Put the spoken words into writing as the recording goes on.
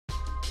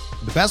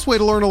The best way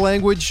to learn a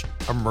language?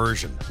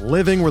 Immersion.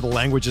 Living where the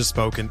language is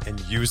spoken and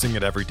using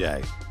it every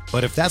day.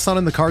 But if that's not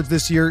in the cards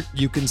this year,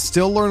 you can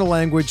still learn a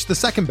language the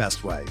second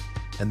best way,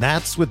 and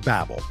that's with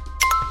Babbel.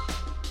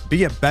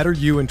 Be a better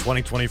you in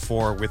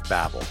 2024 with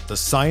Babbel, the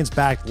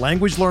science-backed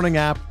language learning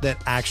app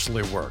that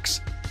actually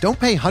works. Don't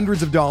pay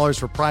hundreds of dollars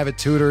for private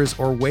tutors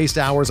or waste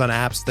hours on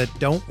apps that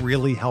don't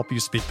really help you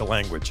speak the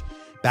language.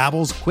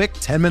 Babbel's quick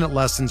 10-minute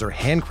lessons are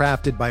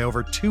handcrafted by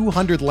over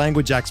 200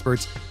 language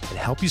experts and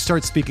help you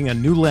start speaking a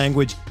new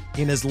language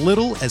in as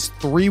little as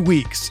 3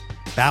 weeks.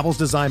 Babbel's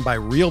designed by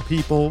real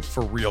people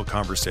for real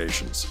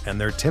conversations,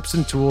 and their tips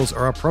and tools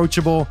are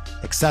approachable,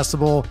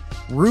 accessible,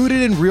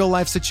 rooted in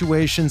real-life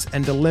situations,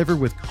 and delivered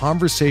with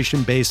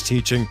conversation-based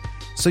teaching,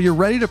 so you're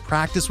ready to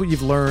practice what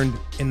you've learned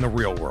in the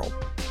real world.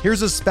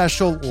 Here's a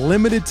special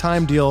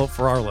limited-time deal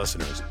for our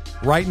listeners.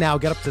 Right now,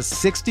 get up to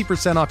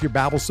 60% off your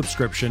Babbel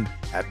subscription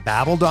at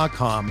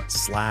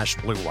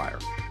babbel.com/Blue Wire.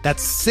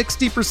 That's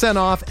 60%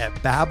 off at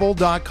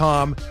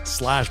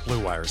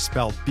babbel.com/Blue Wire,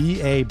 spelled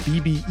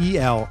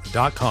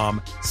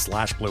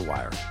BABBEL.com/Blue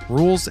Wire.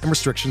 Rules and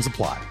restrictions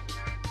apply.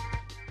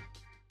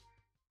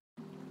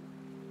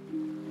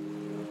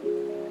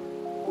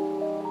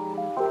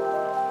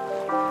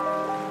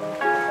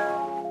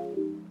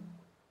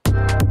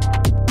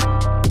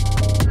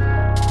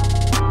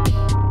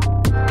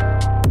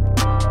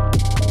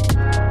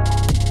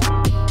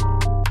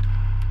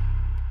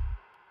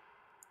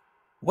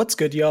 What's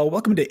good, y'all?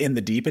 Welcome to In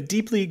the Deep, a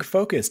deep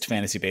league-focused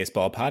fantasy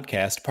baseball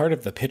podcast, part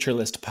of the Pitcher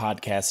List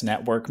Podcast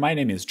Network. My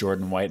name is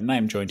Jordan White, and I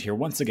am joined here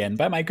once again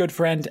by my good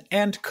friend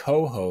and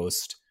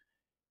co-host,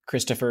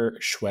 Christopher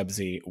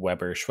Schwebzy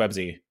Weber.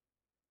 Schwebzy,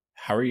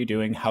 how are you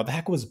doing? How the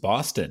heck was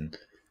Boston?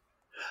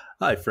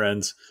 Hi,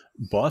 friends.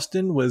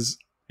 Boston was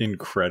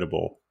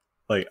incredible.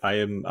 Like,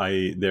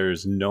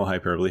 there's no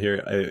hyperbole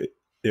here.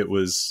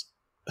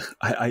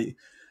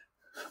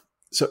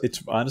 So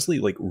it's honestly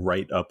like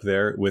right up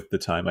there with the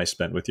time I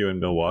spent with you in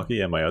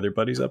Milwaukee and my other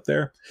buddies up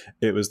there.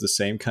 It was the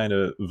same kind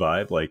of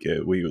vibe.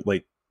 We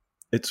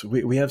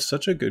have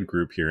such a good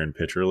group here in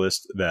Pitcher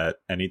List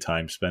that any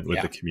time spent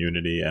with the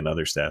community and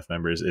other staff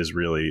members is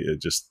really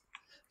just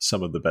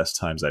some of the best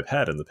times I've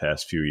had in the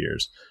past few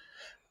years.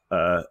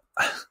 That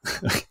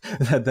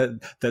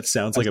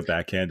sounds like a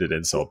backhanded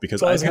insult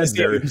because I was going to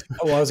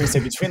say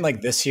between like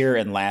this year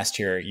and last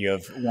year, you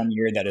have 1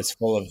 year that is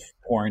full of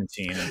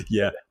quarantine.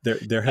 Yeah,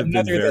 there have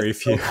been very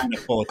few kind of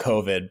full of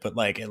COVID, but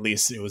like at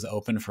least it was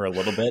open for a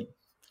little bit.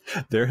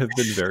 There have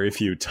been very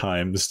few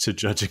times to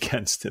judge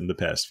against in the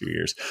past few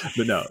years,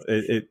 but no,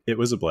 it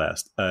was a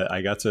blast.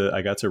 I got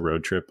to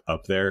road trip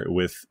up there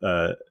with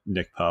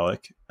Nick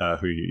Pollock,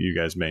 who you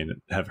guys may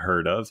have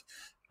heard of,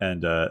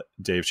 and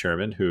Dave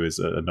Sherman, who is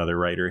another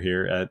writer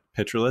here at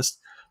Pitcher List.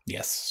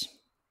 Yes,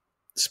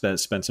 spent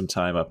some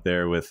time up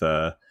there with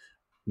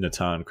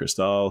Natan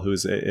Cristal,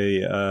 who's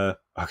I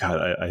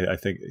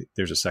think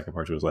there's a second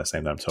part to his last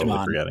name that I'm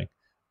totally forgetting.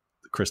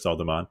 Cristal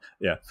Damon.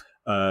 Yeah.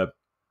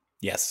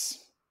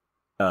 Yes.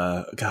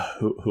 God,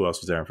 who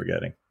else was there? I'm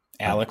forgetting.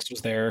 Alex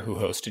was there, who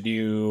hosted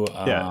you.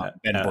 Ben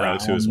Brown,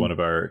 Alex, who was one of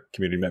our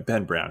community members.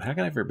 Ben Brown. How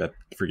can I forget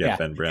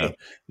Ben Brown?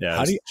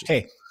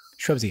 Hey,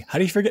 Shrebsy, how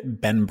do you forget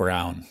Ben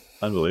Brown?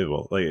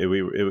 Unbelievable! Like it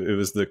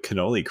was the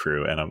Cannoli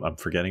crew, and I'm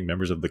forgetting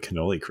members of the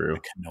Cannoli crew.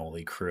 The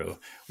Cannoli crew.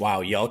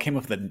 Wow, y'all came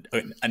up with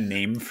a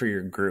name for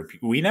your group.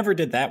 We never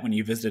did that when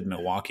you visited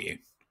Milwaukee.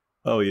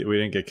 Oh, we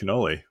didn't get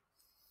Cannoli. I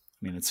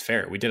mean, it's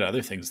fair. We did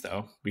other things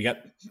though. We got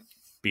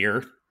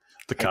beer.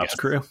 The Cops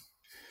crew.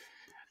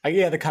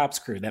 Yeah, the Cops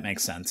crew. That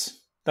makes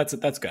sense. That's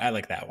good. I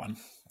like that one.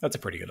 That's a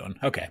pretty good one.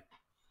 Okay,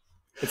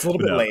 it's a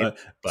little bit late.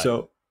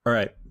 So, all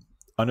right,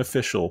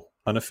 unofficial.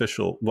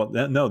 Well,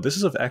 no, this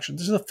is official.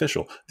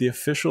 The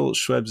official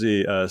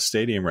Schwebzy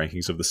stadium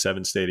rankings of the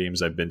 7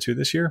 stadiums I've been to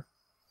this year.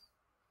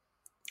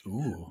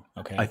 Ooh,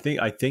 okay. I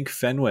think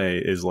Fenway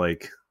is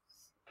like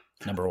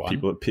number 1.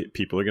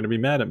 People are going to be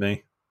mad at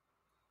me.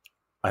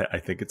 I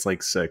think it's like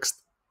 6th.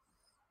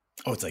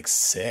 Oh, it's like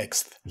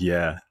 6th.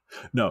 Yeah.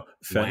 No,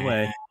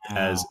 Fenway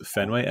as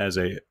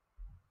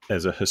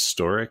a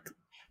historic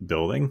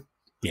building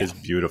is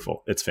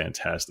beautiful. It's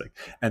fantastic.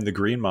 And the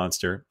Green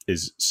Monster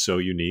is so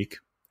unique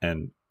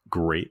and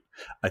great.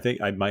 I think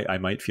I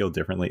might feel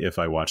differently if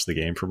I watch the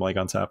game from like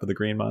on top of the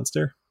Green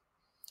Monster.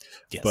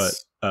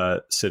 Yes.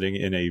 But sitting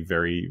in a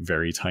very,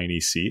 very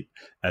tiny seat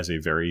as a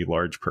very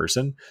large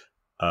person,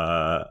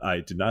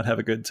 I did not have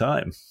a good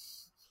time.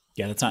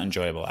 Yeah, that's not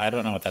enjoyable. I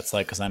don't know what that's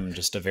like because I'm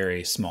just a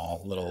very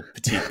small little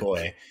petite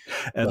boy.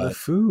 And the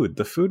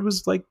food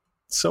was like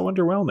so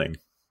underwhelming.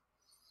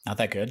 Not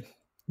that good.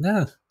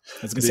 Nah.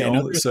 I was gonna say, I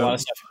know there's a lot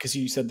of stuff because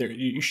you said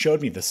you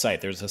showed me the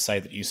site. There's a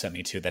site that you sent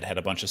me to that had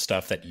a bunch of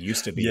stuff that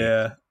used to be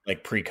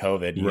like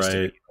pre-COVID, used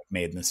to be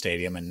made in the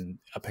stadium, and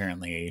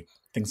apparently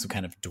things have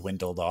kind of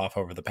dwindled off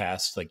over the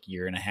past like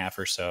year and a half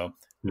or so.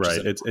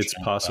 Right. It's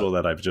possible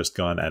that I've just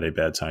gone at a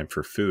bad time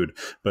for food,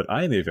 but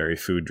I am a very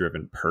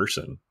food-driven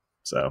person.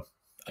 So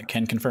I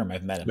can confirm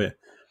I've met him.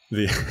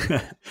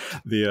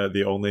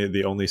 The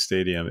only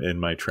stadium in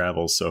my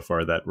travels so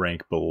far that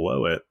rank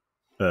below it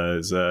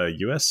is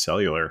US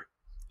Cellular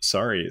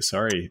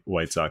Sorry,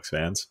 White Sox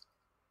fans.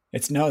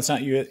 It's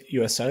not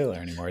U.S. Cellular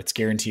anymore. It's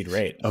Guaranteed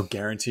Rate. Oh,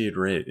 Guaranteed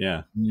Rate.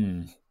 Yeah.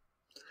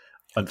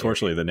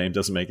 Unfortunately, the name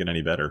doesn't make it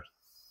any better.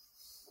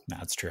 No,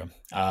 that's true.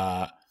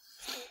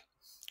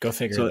 Go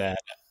figure that.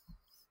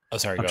 Oh,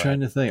 sorry. I'm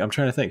trying to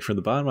think. From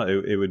the bottom,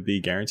 it would be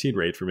Guaranteed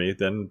Rate for me.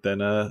 Then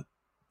the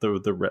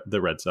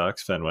Red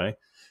Sox, Fenway.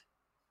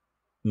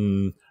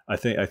 I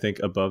think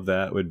above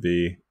that would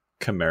be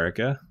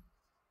Comerica.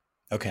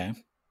 Okay.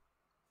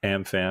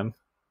 AmFam,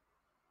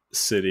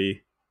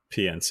 City,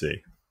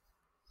 PNC.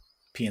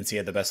 PNC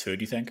had the best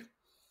food, you think?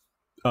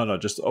 Oh no,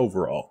 just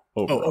overall.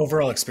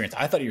 Overall experience.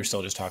 I thought you were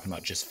still just talking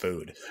about just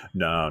food.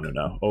 No.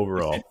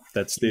 Overall,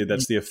 that's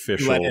the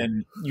official.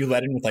 You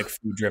let in with like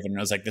food driven. And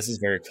I was like, this is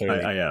very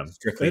clearly. I am.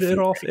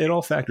 It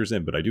all factors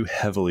in, but I do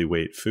heavily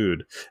weight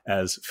food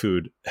as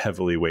food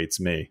heavily weights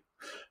me.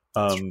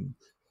 That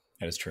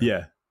is true.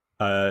 Yeah.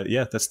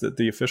 That's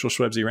the official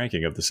Schwebzy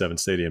ranking of the 7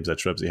 stadiums that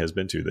Schwebzy has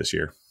been to this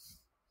year.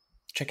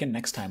 Check in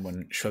next time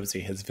when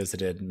Schwebzy has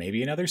visited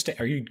maybe another state.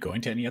 Are you going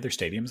to any other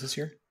stadiums this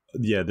year?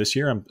 Yeah, this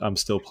year I'm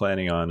still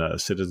planning on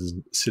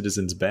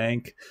Citizens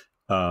Bank,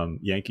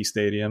 Yankee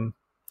Stadium.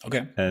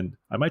 Okay. And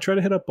I might try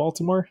to hit up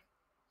Baltimore.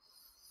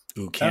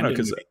 Ooh, Camden would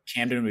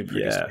be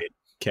pretty sweet.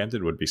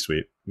 Camden would be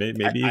sweet.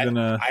 Maybe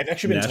I've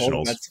actually been Nationals.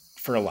 told that's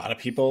for a lot of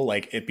people,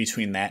 like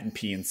between that and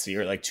PNC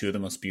are like two of the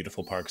most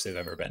beautiful parks they've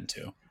ever been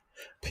to.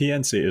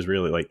 PNC is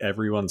really like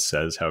everyone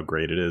says how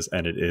great it is,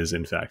 and it is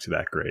in fact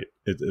that great.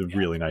 It's a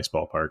really nice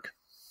ballpark.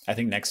 I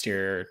think next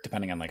year,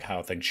 depending on like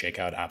how things shake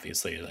out,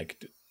 obviously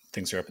like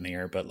things are up in the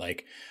air, but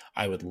like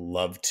I would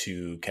love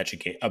to catch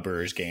a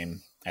Brewers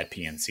game at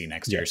PNC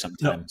next year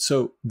sometime. No,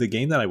 so the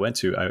game that I went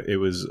to, it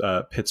was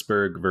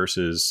Pittsburgh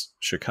versus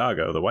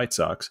Chicago, the White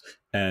Sox,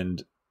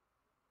 and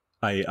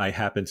I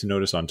happened to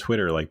notice on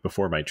Twitter, like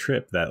before my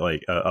trip, that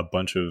like a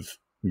bunch of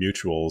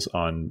mutuals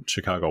on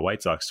Chicago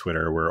White Sox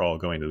Twitter were all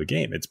going to the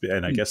game.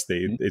 I guess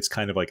it's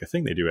kind of like a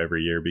thing they do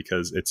every year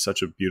because it's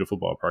such a beautiful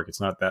ballpark. It's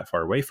not that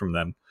far away from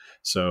them,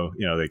 so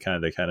they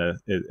kind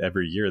of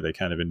every year they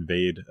kind of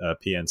invade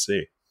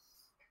PNC.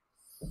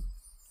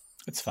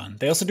 It's fun.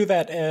 They also do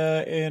that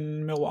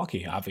in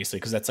Milwaukee, obviously,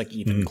 because that's like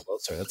even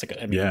closer. That's like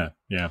yeah.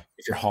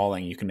 If you're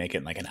hauling, you can make it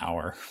in like an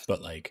hour,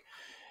 but like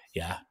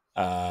yeah,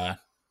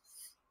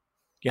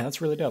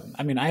 that's really dope.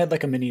 I mean, I had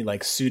like a mini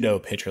like pseudo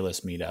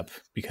pitcherless meetup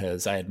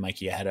because I had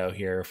Mikey Ahedo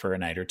here for a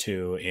night or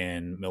two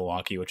in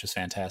Milwaukee, which was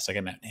fantastic.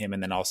 I met him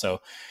and then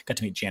also got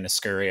to meet Janice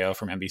Scurio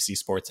from NBC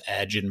Sports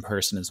Edge in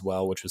person as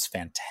well, which was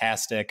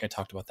fantastic. I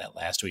talked about that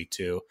last week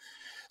too.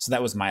 So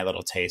that was my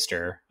little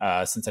taster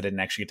since I didn't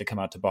actually get to come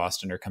out to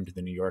Boston or come to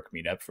the New York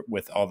meetup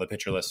with all the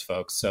pitcherless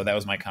folks. So that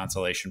was my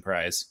consolation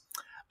prize.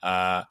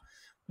 But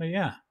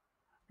yeah.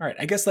 All right.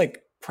 I guess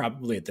like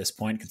probably at this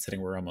point,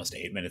 considering we're almost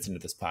 8 minutes into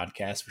this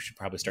podcast, we should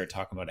probably start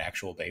talking about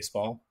actual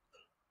baseball.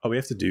 Oh, we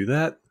have to do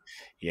that?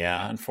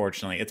 Yeah,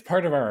 unfortunately. It's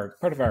part of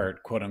our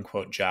quote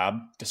unquote job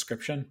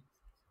description.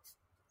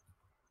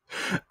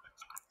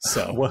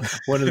 So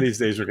one of these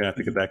days we're gonna have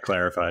to get that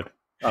clarified.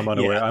 I'm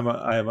unaware. Yeah.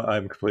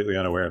 I'm completely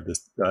unaware of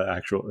this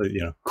actual,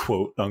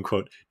 quote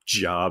unquote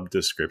job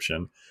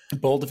description.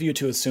 Bold of you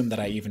to assume that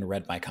I even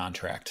read my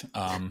contract.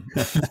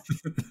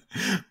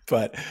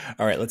 But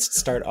all right, let's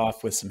start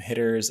off with some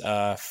hitters.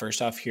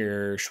 First off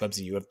here,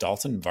 Schwebzy, you have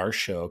Dalton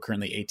Varsho,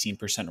 currently 18%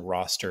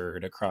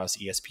 rostered across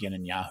ESPN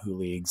and Yahoo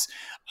leagues.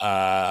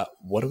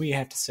 What do we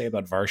have to say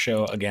about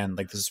Varsho? Again,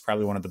 like this is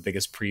probably one of the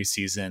biggest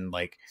preseason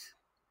like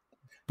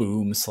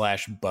boom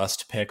 /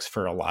 bust picks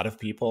for a lot of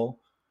people.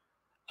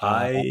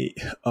 I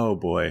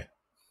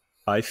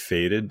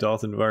faded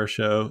Dalton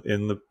Varsho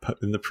in the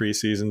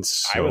preseason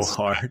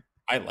hard.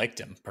 I liked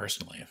him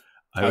personally.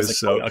 I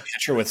was like, a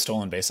catcher with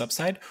stolen base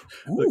upside.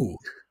 Ooh,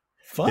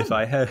 fun. If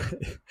I had,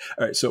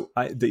 all right. So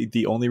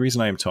the only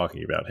reason I am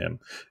talking about him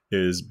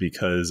is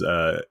because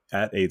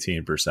at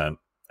 18%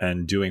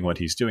 and doing what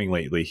he's doing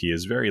lately, he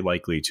is very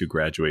likely to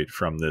graduate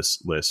from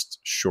this list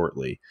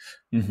shortly.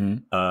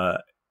 Mm-hmm.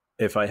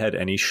 If I had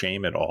any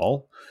shame at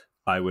all,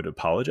 I would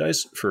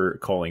apologize for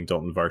calling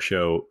Dalton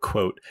Varsho,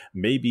 quote,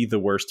 maybe the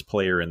worst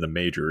player in the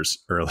majors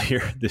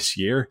earlier this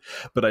year,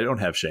 but I don't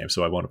have shame,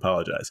 so I won't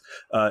apologize.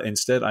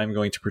 Instead, I'm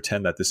going to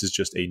pretend that this is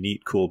just a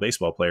neat, cool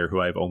baseball player who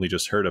I've only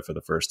just heard of for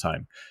the first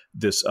time.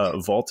 This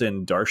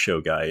Vaulton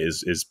Darsho guy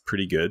is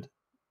pretty good.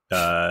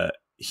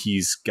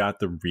 He's got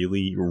the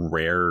really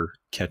rare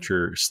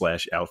catcher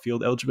 /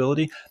 outfield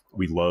eligibility.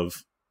 We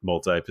love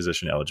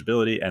multi-position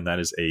eligibility, and that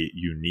is a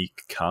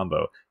unique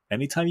combo.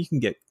 Anytime you can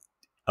get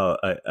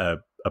a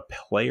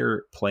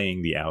player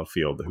playing the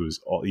outfield who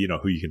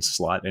you can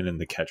slot in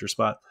the catcher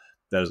spot,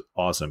 that is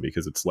awesome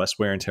because it's less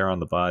wear and tear on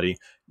the body.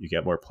 You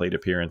get more plate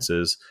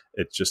appearances.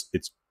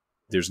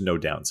 There's no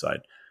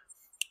downside.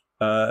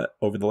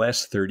 Over the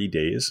last 30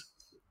 days,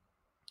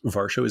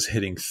 Varsho is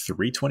hitting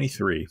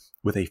 .323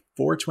 with a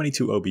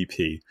 .422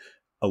 OBP,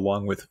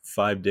 along with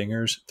 5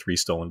 dingers, 3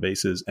 stolen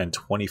bases, and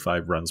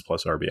 25 runs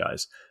plus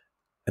RBIs.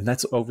 And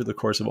that's over the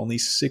course of only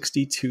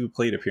 62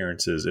 plate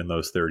appearances in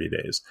those 30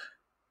 days.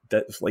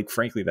 that, like,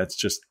 frankly,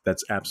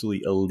 that's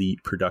absolutely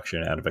elite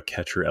production out of a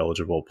catcher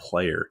eligible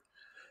player.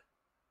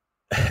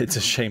 It's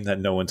a shame that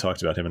no one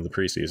talked about him in the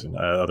preseason.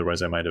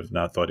 Otherwise, I might have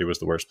not thought he was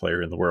the worst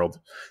player in the world.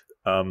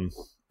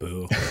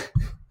 Boo.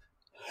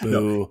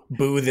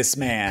 Boo this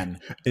man.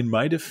 In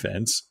my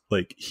defense,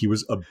 like, he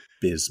was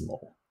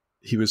abysmal.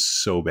 He was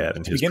so bad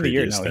in his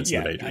previous stints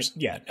in the majors.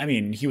 I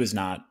mean, he was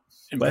not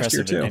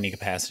impressive in any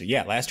capacity.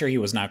 Yeah, last year he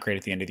was not great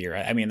at the end of the year.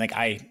 I mean, like,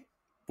 I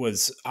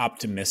was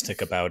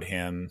optimistic about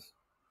him.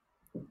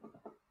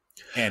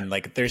 And,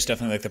 like, there's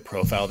definitely, like, the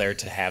profile there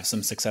to have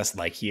some success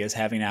like he is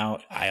having now.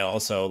 I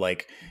also,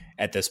 like,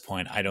 at this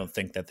point, I don't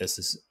think that this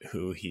is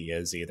who he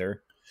is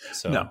either.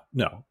 So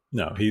No.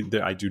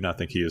 I do not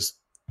think he is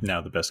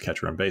now the best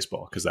catcher in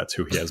baseball, because that's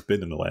who he has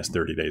been in the last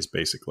 30 days,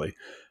 basically.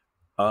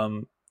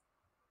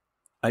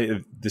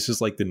 This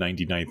is like the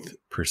 99th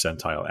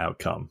percentile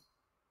outcome,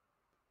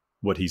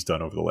 what he's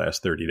done over the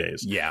last 30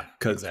 days. Yeah,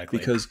 exactly.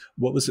 Because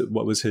what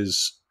was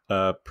his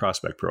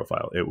prospect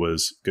profile? It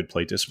was good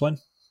plate discipline,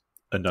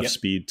 enough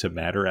speed to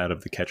matter out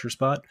of the catcher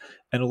spot,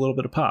 and a little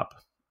bit of pop.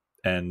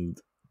 And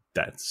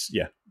that's,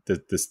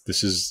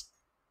 this is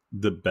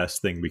the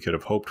best thing we could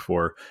have hoped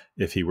for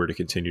if he were to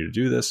continue to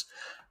do this.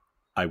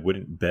 I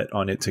wouldn't bet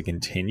on it to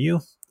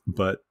continue,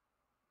 but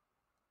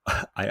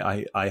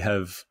I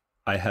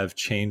have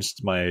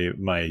changed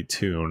my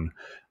tune,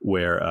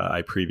 where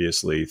I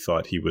previously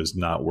thought he was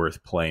not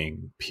worth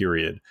playing,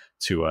 period,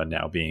 to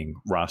now being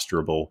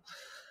rosterable.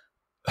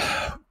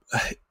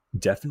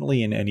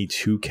 Definitely in any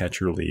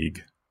 2-catcher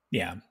league.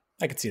 Yeah,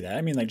 I could see that.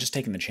 I mean, like, just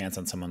taking the chance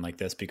on someone like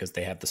this because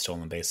they have the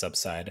stolen base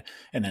upside.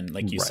 And then,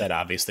 like you said,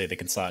 obviously they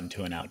can slot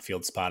into an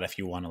outfield spot if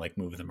you want to, like,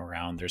 move them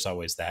around. There's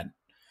always that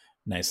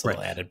nice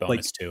little added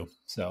bonus, like, too.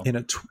 So in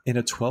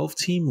a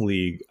 12-team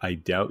league, I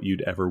doubt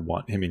you'd ever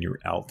want him in your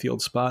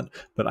outfield spot,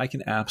 but I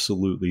can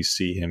absolutely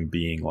see him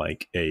being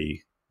like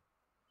I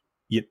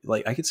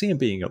could see him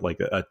being like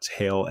a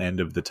tail end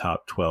of the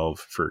top 12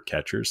 for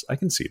catchers. I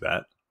can see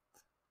that.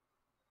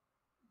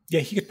 Yeah,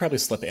 he could probably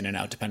slip in and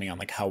out depending on,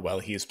 like, how well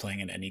he is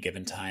playing at any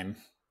given time.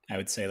 I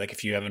would say, like,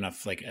 if you have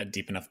enough, like, a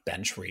deep enough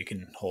bench where you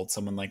can hold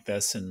someone like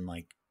this and,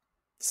 like,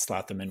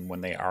 slot them in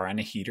when they are on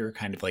a heater,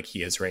 kind of like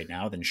he is right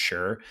now, then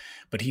sure.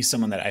 But he's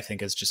someone that I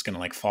think is just going to,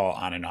 like, fall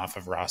on and off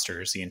of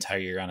rosters the entire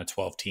year on a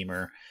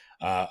 12-teamer.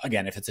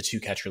 Again, if it's a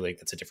 2-catcher league,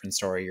 that's a different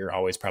story. You're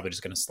always probably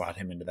just going to slot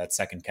him into that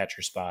second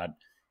catcher spot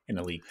in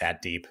a league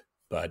that deep.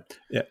 But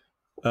yeah.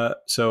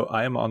 So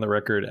I am on the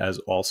record as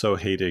also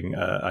hating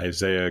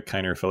Isaiah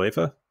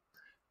Kiner-Falefa.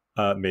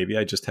 Maybe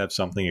I just have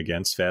something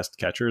against fast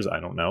catchers.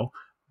 I don't know.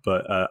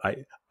 But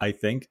I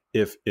think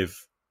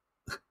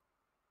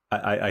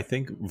I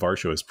think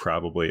Varsho is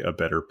probably a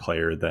better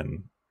player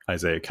than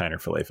Isaiah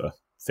Kiner-Falefa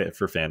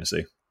for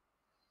fantasy.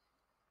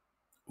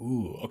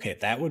 Ooh, okay.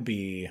 That would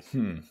be,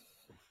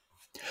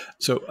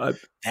 So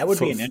that would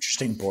be an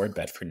interesting board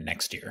bet for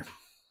next year.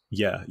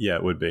 Yeah,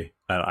 it would be.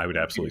 I would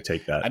absolutely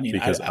take that. I mean,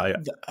 because I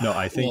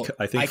think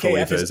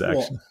Falefa is actually.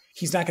 Well,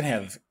 he's not going to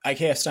have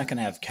IKF's not going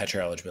to have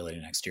catcher eligibility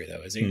next year,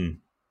 though, is he?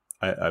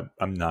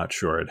 I'm not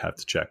sure. I'd have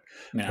to check.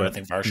 I mean, I don't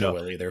think Varsho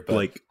will either. But,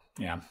 like,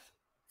 yeah.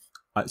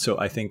 So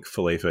I think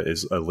Falefa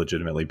is a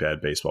legitimately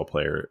bad baseball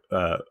player,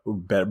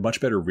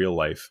 much better real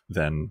life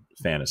than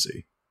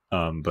fantasy.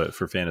 But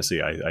for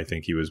fantasy, I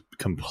think he was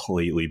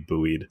completely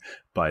buoyed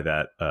by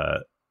that,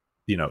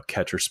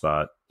 catcher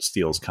spot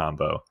steals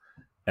combo.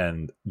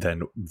 And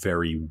then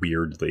very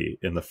weirdly,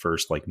 in the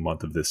first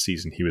month of this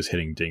season, he was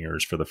hitting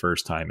dingers for the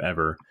first time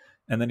ever.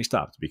 And then he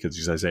stopped because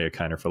he's Isaiah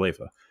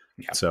Kiner-Falefa.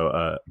 Yeah.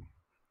 So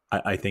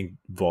I think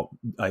Dalton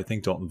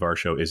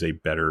Varsho has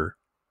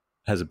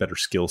a better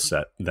skill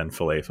set than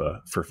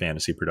Falefa for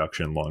fantasy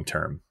production long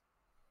term.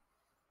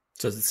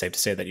 So is it safe to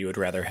say that you would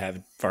rather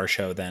have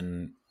Varsho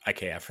than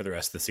IKF for the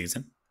rest of the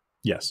season?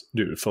 Yes,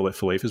 dude.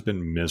 Falefa has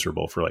been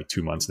miserable for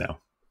 2 months now.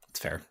 That's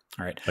fair.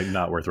 All right.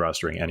 Not worth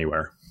rostering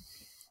anywhere.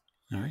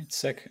 All right,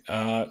 sick.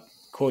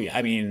 Cool. Yeah,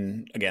 I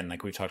mean, again,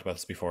 we've talked about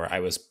this before,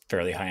 I was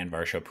fairly high on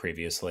Varsho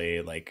previously.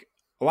 A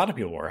lot of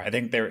people were. I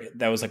think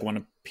that was one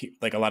of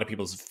a lot of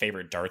people's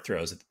favorite dart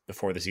throws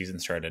before the season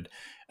started,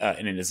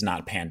 and it has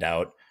not panned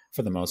out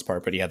for the most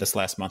part. But yeah, this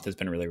last month has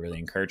been really, really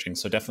encouraging.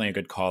 So definitely a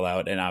good call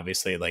out, and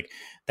obviously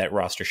that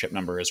rostership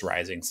number is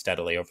rising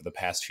steadily over the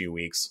past few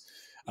weeks.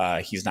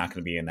 He's not going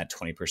to be in that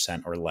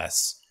 20% or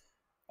less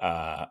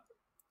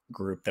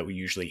group that we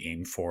usually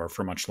aim for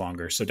much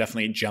longer. So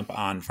definitely jump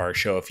on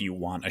Varsho if you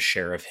want a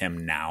share of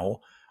him now.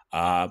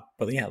 But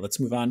yeah, let's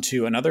move on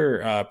to another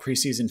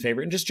preseason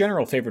favorite and just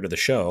general favorite of the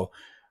show.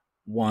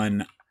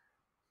 One,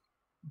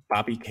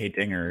 Bobby K.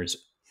 Dinger's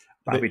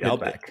Bobby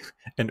Dalbec.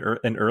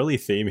 An early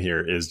theme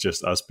here is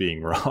just us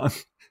being wrong.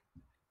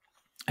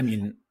 I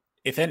mean,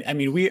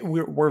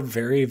 we're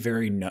very,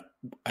 very,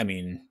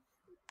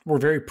 we're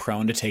very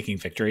prone to taking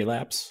victory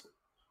laps,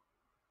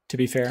 to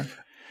be fair.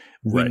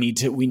 We need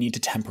to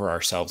temper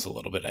ourselves a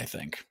little bit, I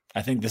think.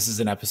 I think this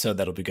is an episode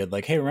that'll be good.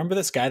 Hey, remember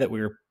this guy that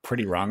we were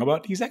pretty wrong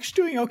about? He's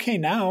actually doing okay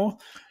now.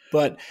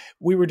 but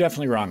we were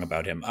definitely wrong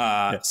about him.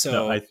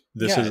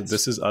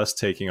 This is us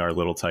taking our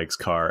Little Tikes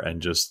car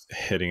and just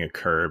hitting a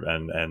curb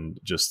and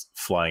just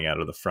flying out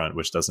of the front,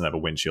 which doesn't have a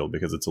windshield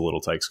because it's a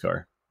Little Tikes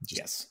car.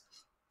 Just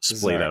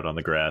splayed out on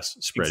the grass,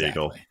 spread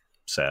eagle,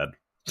 sad.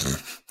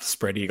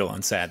 Spread eagle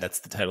and sad. That's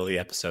the title of the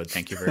episode.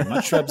 Thank you very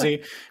much,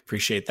 Shwebzy.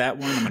 Appreciate that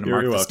one. I'm going to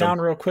mark this down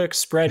real quick.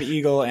 Spread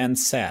eagle and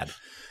sad.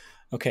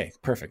 Okay,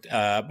 perfect.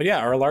 But yeah,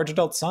 our large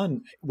adult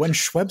son, when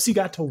Shwebzy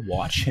got to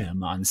watch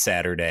him on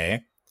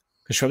Saturday,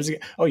 because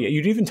Shwebzy,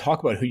 you didn't even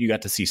talk about who you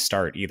got to see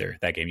start either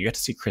that game. You got to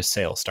see Chris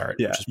Sale start,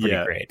 which is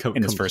pretty great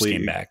in his first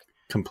game back.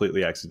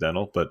 Completely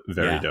accidental, but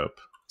very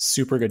dope.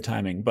 Super good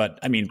timing. But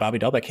I mean, Bobby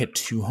Dalbec hit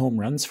 2 home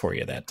runs for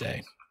you that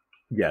day.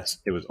 Yes,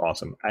 it was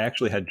awesome. I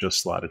actually had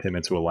just slotted him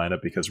into a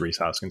lineup because Rhys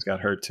Hoskins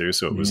got hurt too,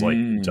 so it was like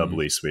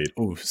doubly sweet.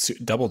 Ooh,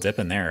 double dip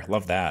in there.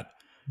 Love that.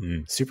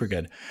 Super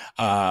good.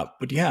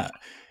 But yeah,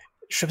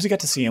 Shwebzy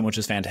got to see him, which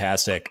is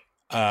fantastic.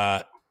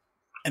 And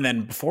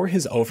then before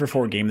his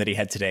 0-for-4 game that he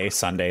had today,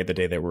 Sunday, the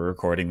day that we're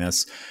recording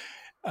this,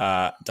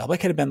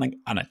 Dalbec had been like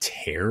on a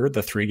tear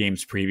the 3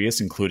 games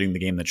previous, including the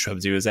game that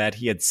Shwebzy was at.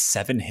 He had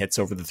 7 hits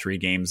over the 3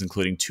 games,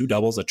 including 2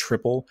 doubles, a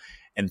triple,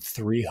 and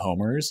 3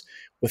 homers,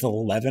 with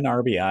 11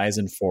 RBIs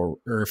and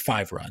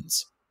 5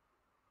 runs.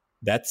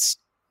 That's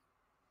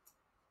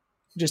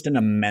just an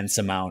immense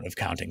amount of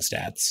counting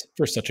stats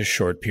for such a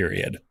short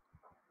period.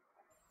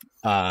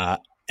 And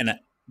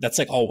that's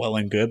like all well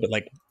and good, but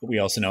like we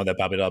also know that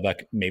Bobby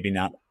Dalbec maybe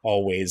not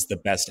always the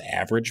best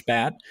average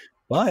bat,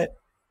 but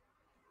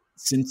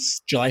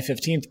since July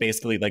 15th,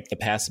 basically like the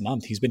past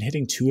month, he's been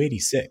hitting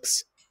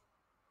 286.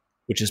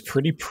 Which is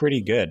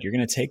pretty good. You're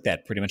going to take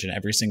that pretty much in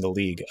every single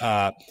league.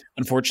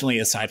 Unfortunately,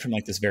 aside from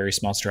like this very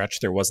small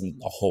stretch, there wasn't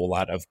a whole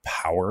lot of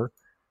power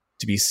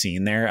to be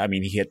seen there. I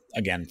mean, he hit,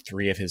 again,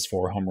 3 of his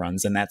 4 home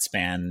runs in that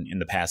span in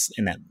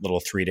that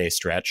little 3-day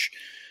stretch.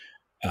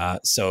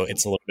 So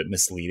it's a little bit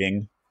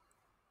misleading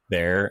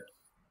there.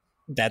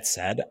 That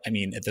said, I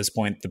mean, at this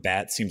point, the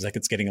bat seems like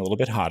it's getting a little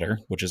bit hotter,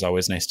 which is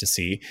always nice to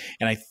see.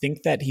 And I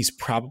think that he's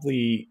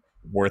probably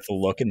worth a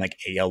look in like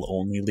AL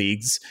only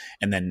leagues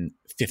and then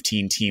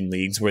 15-team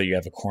leagues where you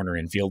have a corner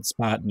infield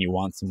spot and you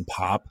want some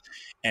pop.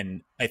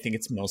 And I think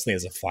it's mostly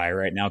as a flyer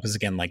right now because,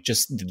 again, like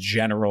just the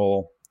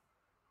general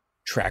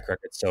track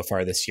record so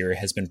far this year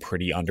has been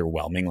pretty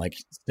underwhelming. Like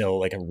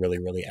still like a really,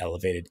 really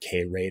elevated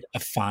K rate, a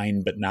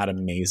fine but not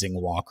amazing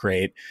walk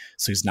rate.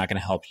 So he's not going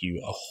to help you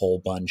a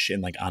whole bunch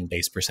in like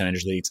on-base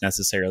percentage leagues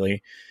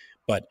necessarily.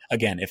 But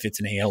again, if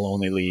it's an AL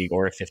only league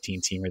or a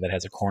 15-teamer that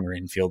has a corner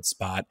infield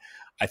spot,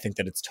 I think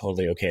that it's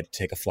totally okay to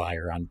take a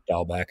flyer on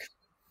Dalbec.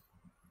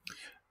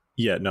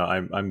 Yeah, no,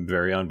 I'm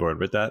very on board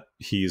with that.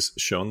 He's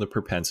shown the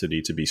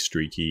propensity to be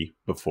streaky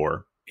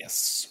before.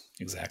 Yes,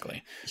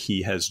 exactly.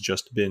 He has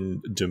just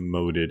been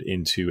demoted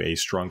into a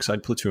strong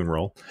side platoon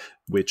role,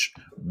 which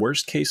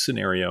worst case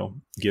scenario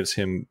gives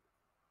him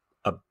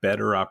a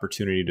better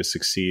opportunity to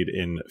succeed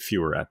in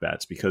fewer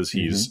at-bats because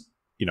he's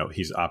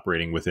he's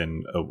operating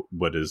within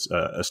what is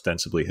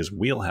ostensibly his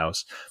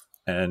wheelhouse.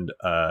 And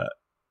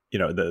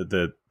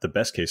the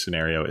best case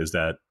scenario is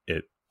that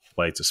it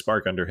lights a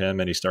spark under him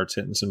and he starts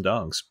hitting some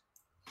dongs.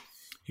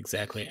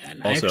 Exactly.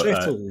 And also, I actually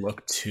have to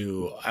look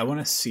too. I want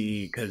to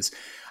see, because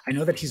I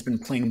know that he's been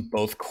playing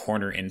both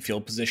corner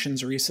infield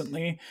positions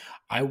recently.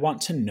 I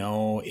want to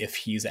know if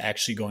he's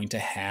actually going to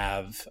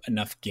have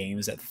enough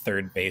games at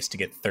third base to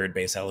get third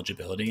base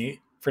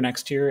eligibility for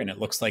next year. And it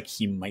looks like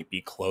he might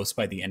be close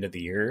by the end of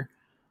the year.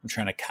 I'm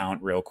trying to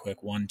count real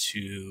quick. 1,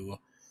 2,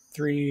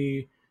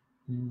 3.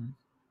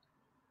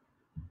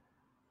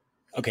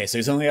 Okay, so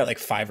he's only got like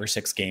 5 or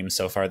 6 games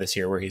so far this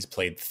year where he's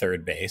played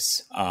third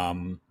base.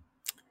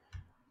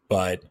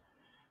 But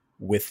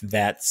with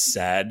that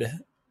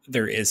said,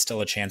 there is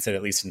still a chance that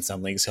at least in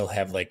some leagues he'll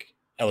have like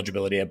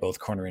eligibility at both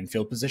corner and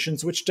field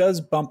positions, which does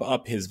bump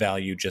up his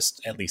value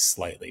just at least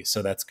slightly.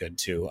 So that's good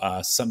too.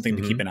 Something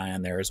to keep an eye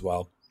on there as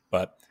well.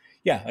 But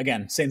yeah,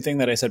 again, same thing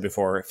that I said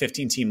before,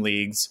 15-team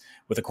leagues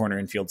with a corner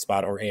infield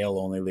spot or AL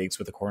only leagues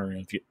with a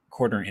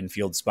corner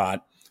infield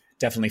spot.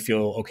 Definitely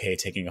feel okay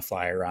taking a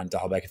flyer on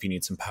Dalbec if you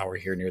need some power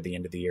here near the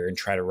end of the year and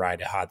try to ride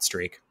a hot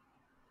streak.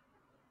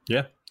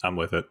 Yeah, I'm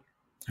with it.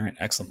 All right,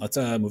 excellent. Let's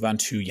move on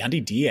to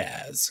Yandy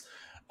Diaz.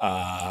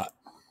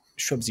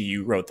 Shwebzy,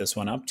 you wrote this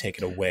one up. Take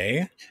it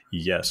away.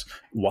 Yes.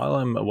 While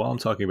I'm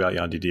talking about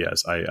Yandy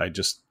Diaz, I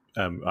just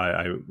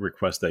I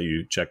request that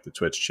you check the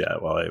Twitch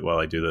chat while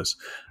I do this.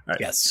 All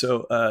right. Yes.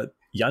 So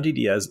Yandy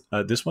Diaz,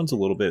 this one's a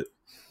little bit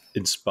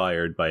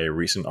inspired by a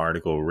recent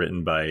article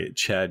written by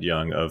Chad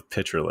Young of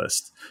Pitcher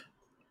List,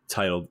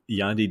 titled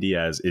 "Yandy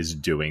Diaz is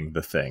doing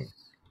the thing."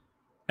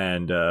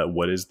 And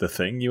what is the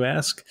thing, you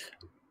ask?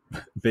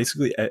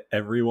 Basically,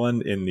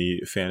 everyone in the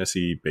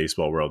fantasy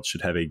baseball world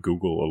should have a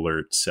Google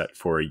alert set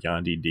for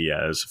Yandy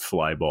Diaz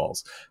fly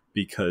balls,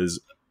 because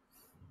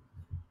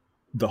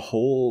the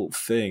whole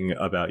thing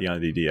about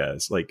Yandy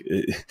Diaz, like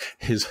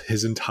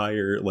his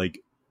entire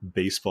like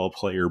baseball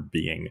player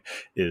being,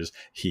 is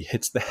he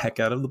hits the heck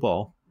out of the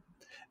ball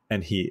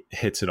and he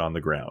hits it on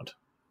the ground.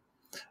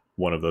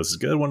 One of those is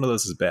good, one of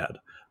those is bad.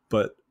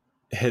 But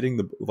hitting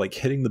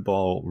the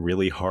ball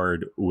really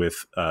hard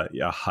with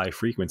a high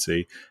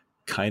frequency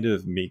kind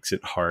of makes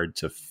it hard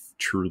to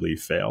truly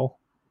fail.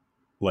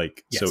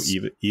 Like, yes.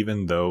 So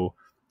even though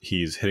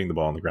he's hitting the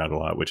ball on the ground a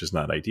lot, which is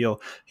not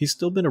ideal, he's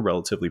still been a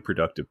relatively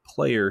productive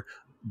player,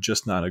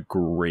 just not a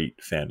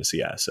great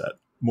fantasy asset.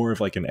 More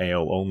of like an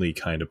AL only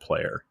kind of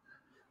player.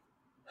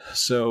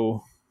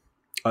 So,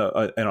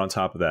 and on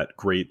top of that,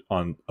 great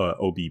on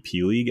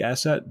OBP league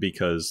asset,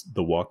 because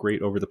the walk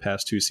rate over the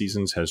past 2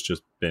 seasons has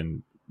just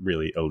been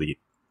really elite.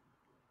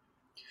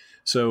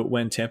 So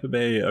when Tampa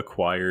Bay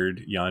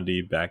acquired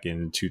Yandy back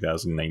in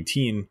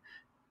 2019,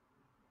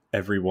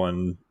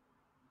 everyone,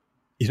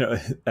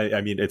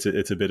 I mean, it's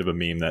a bit of a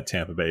meme that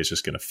Tampa Bay is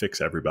just going to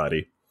fix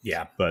everybody.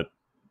 Yeah. But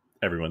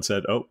everyone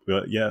said, oh,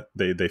 yeah,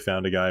 they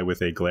found a guy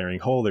with a glaring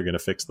hole. They're going to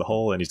fix the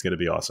hole and he's going to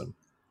be awesome.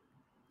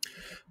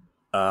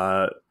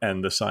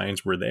 And the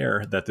signs were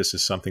there that this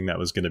is something that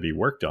was going to be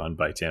worked on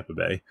by Tampa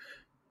Bay.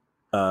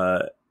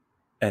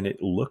 And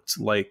it looked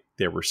like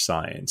there were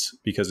signs,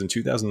 because in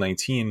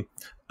 2019,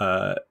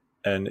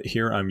 and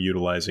here I'm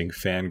utilizing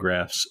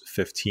Fangraphs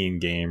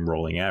 15-game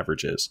rolling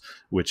averages,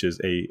 which is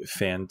a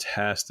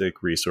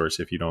fantastic resource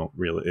if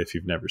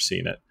you've never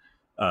seen it.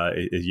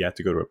 You have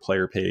to go to a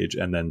player page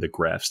and then the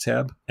graphs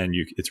tab, and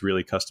it's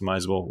really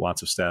customizable.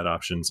 Lots of stat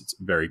options. It's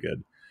very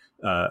good.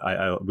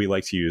 We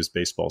like to use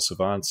Baseball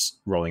Savant's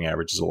rolling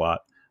averages a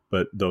lot,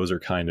 but those are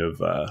kind of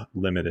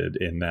limited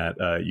in that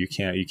you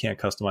can't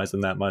customize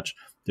them that much.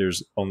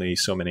 There's only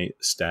so many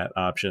stat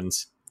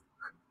options.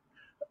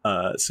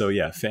 So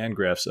yeah,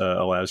 Fangraphs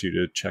allows you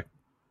to check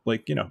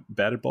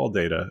batted ball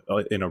data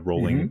in a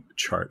rolling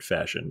chart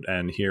fashion.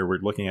 And here we're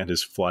looking at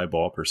his fly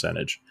ball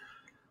percentage.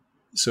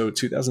 So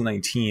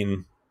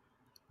 2019,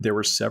 there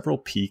were several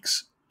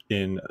peaks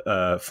in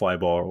fly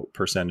ball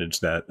percentage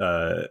that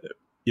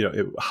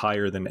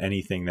higher than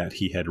anything that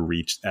he had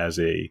reached as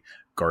a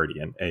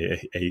Guardian,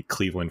 a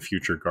Cleveland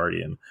future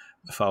Guardian,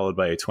 followed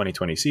by a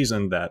 2020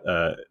 season that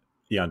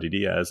Yandy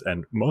Diaz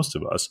and most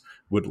of us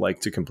would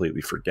like to completely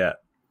forget.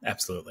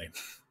 Absolutely.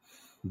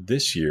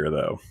 This year,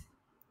 though,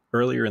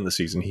 earlier in the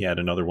season, he had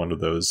another one of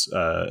those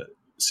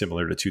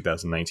similar to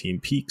 2019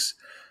 peaks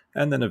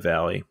and then a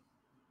valley.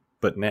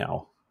 But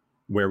now,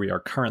 where we are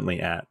currently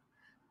at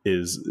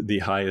is the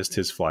highest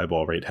his fly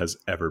ball rate has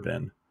ever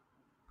been.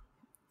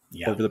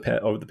 Yeah.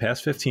 Over the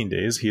past 15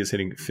 days, he is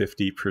hitting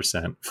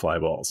 50% fly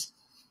balls.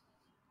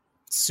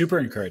 Super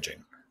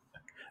encouraging.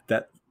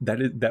 That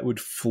would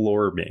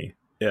floor me.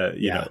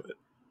 You know,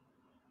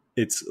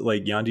 it's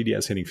like Yandy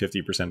Diaz hitting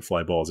 50%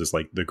 fly balls is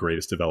like the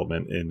greatest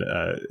development in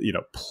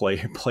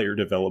player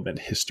development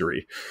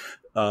history.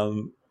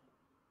 I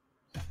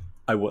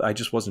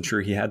just wasn't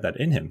sure he had that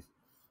in him.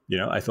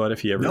 I thought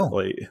if he ever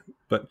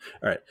but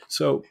all right.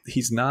 So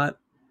he's not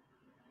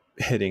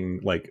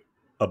hitting like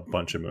a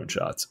bunch of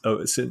moonshots.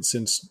 Oh,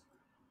 since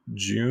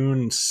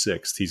June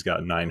 6th, he's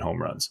got 9 home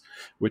runs,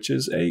 which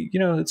is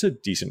it's a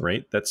decent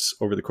rate. That's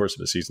over the course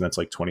of a season. That's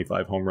like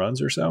 25 home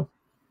runs or so.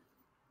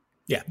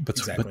 Yeah,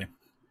 exactly.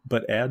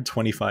 But add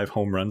 25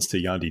 home runs to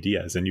Yandy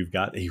Diaz, and you've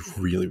got a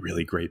really,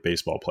 really great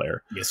baseball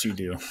player. Yes, you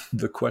do.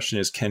 The question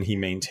is, can he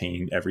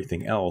maintain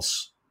everything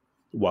else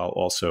while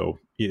also,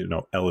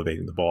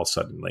 elevating the ball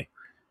suddenly?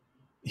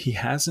 He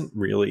hasn't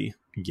really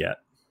yet.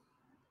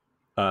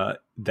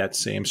 That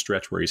same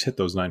stretch where he's hit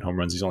those 9 home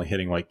runs, he's only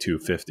hitting like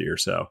 250 or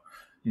so.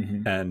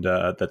 Mm-hmm. And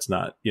that's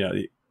not,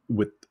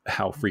 with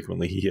how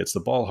frequently he hits the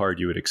ball hard,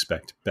 you would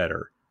expect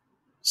better.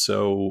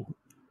 So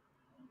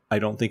I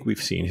don't think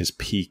we've seen his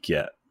peak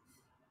yet.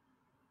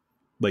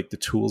 Like, the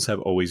tools have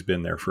always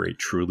been there for a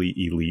truly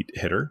elite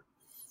hitter.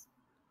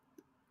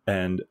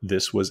 And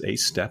this was a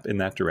step in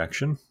that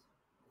direction.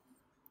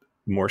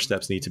 More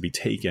steps need to be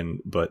taken,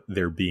 but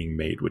they're being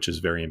made, which is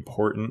very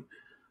important.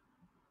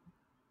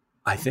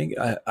 I think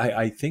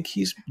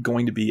he's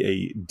going to be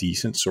a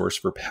decent source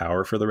for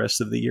power for the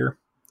rest of the year.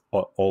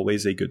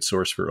 Always a good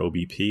source for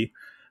OBP.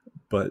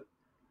 But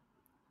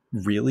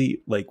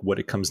really, like, what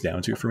it comes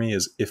down to for me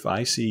is if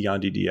I see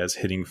Yandy Diaz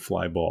hitting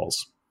fly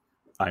balls,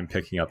 I'm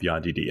picking up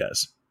Yandy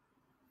Diaz.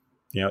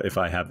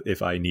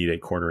 If I need a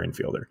corner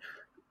infielder,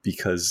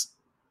 because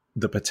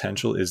the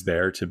potential is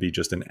there to be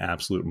just an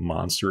absolute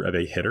monster of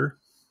a hitter.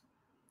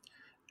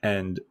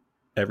 And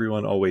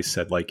everyone always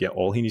said, like, yeah,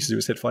 all he needs to do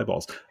is hit fly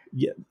balls.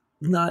 Yeah,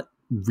 not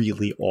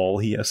really all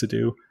he has to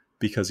do,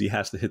 because he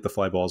has to hit the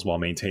fly balls while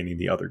maintaining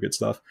the other good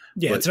stuff.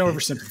 Yeah, but it's an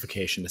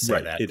oversimplification to say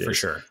right, that, for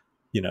sure.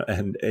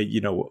 And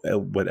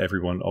what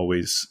everyone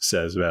always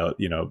says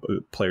about,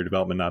 player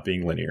development not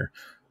being linear.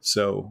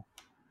 So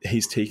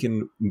he's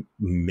taken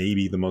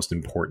maybe the most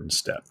important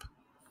step.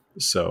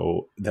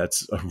 So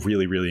that's a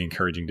really, really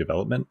encouraging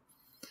development.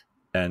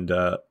 And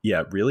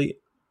really,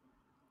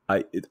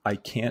 I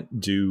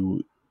can't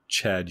do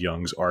Chad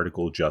Young's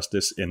article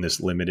justice in this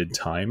limited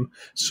time.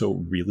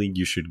 So really,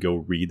 you should go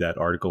read that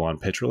article on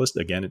PitcherList.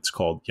 Again, it's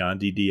called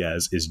Yandy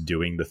Diaz is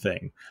Doing the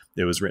Thing.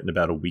 It was written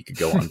about a week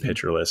ago on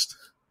PitcherList.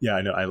 Yeah,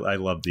 I know. I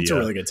love the. It's a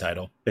really good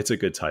title. It's a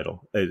good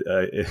title.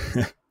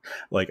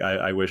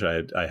 I wish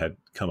I had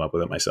come up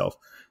with it myself.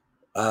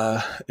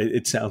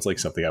 It sounds like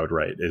something I would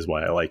write, is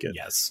why I like it.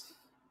 Yes.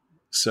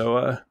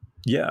 So,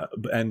 yeah,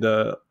 and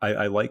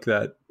I like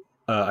that.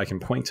 I can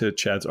point to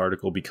Chad's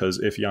article because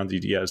if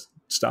Yandy Diaz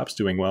stops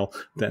doing well,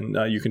 then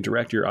you can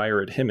direct your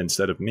ire at him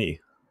instead of me.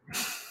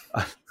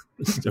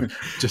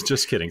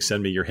 just kidding.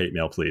 Send me your hate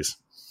mail, please.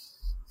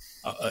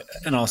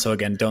 And also,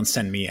 again, don't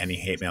send me any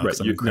hate mail because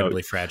I'm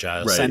incredibly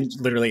fragile. Right. Send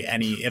literally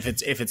any. If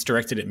it's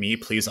directed at me,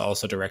 please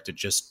also direct it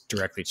just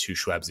directly to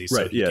Schwebzy.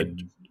 So right. Yeah.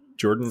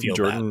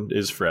 Jordan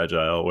is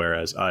fragile,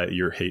 whereas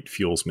your hate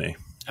fuels me.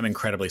 I'm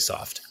incredibly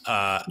soft.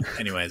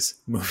 Anyways,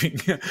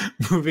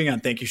 moving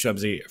on. Thank you,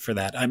 Schwebzy, for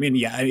that. I mean,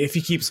 yeah, if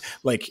he keeps,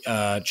 like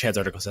Chad's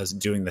article says,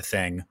 doing the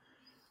thing,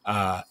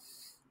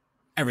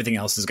 everything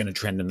else is going to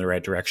trend in the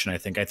right direction. I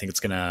think it's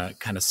going to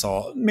kind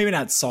of maybe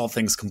not solve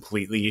things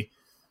completely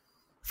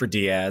for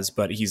Diaz,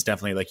 but he's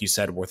definitely, like you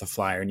said, worth a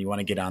flyer, and you want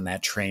to get on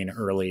that train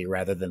early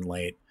rather than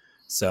late.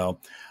 So,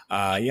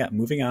 yeah,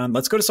 moving on.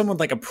 Let's go to someone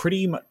like a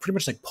pretty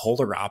much like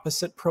polar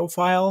opposite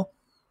profile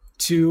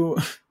to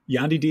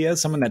Yandy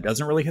Diaz, someone that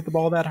doesn't really hit the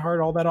ball that hard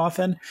all that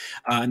often,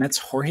 and that's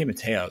Jorge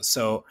Mateo.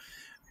 So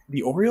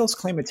the Orioles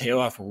claimed Mateo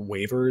off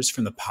waivers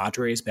from the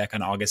Padres back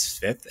on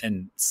August 5th,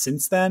 and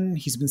since then,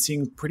 he's been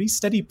seeing pretty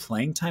steady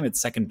playing time at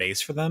second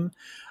base for them.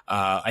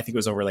 I think it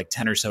was over like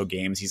 10 or so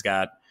games. He's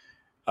got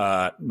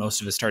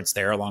most of his starts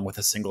there, along with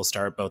a single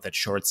start both at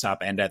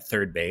shortstop and at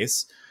third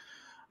base.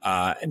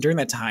 And during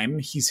that time,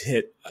 he's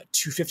hit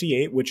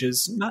 258, which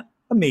is not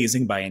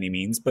amazing by any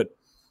means, but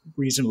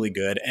reasonably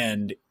good.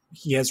 And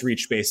he has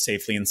reached base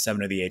safely in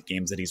 7 of the 8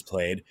 games that he's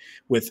played,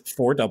 with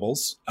 4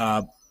 doubles,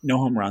 no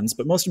home runs.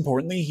 But most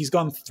importantly, he's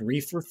gone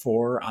 3 for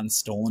 4 on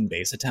stolen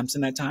base attempts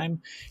in that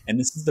time. And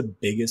this is the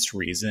biggest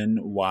reason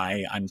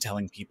why I'm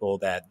telling people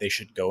that they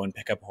should go and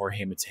pick up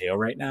Jorge Mateo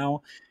right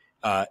now,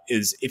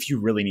 is if you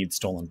really need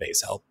stolen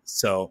base help.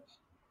 So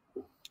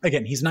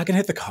again, he's not going to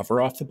hit the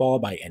cover off the ball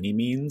by any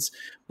means,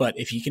 but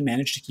if he can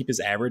manage to keep his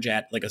average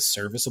at like a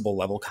serviceable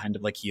level, kind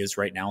of like he is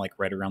right now, like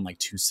right around like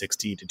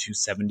 260 to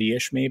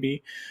 270-ish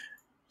maybe,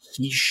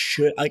 he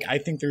should, like, I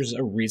think there's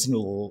a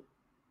reasonable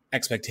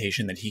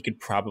expectation that he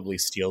could probably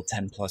steal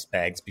 10 plus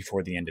bags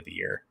before the end of the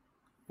year,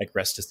 like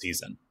rest of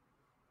season.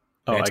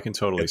 Oh, right? I can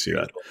totally see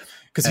that.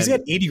 Because he's got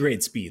 80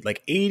 grade speed,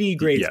 like 80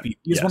 grade speed.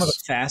 He's one of the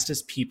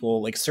fastest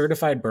people, like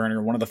certified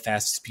burner, one of the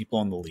fastest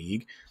people in the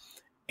league.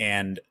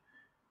 And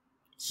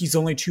he's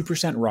only 2%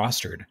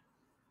 rostered.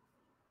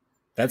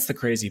 That's the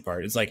crazy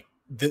part. It's like,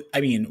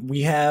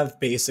 we have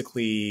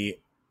basically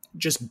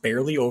just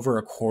barely over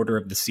a quarter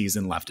of the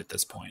season left at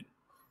this point,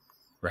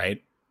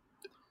 right?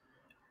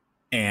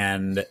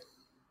 And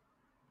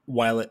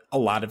while in a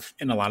lot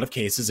of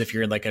cases, if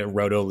you're in like a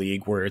roto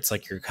league where it's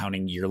like you're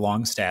counting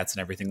year-long stats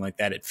and everything like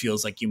that, it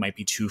feels like you might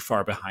be too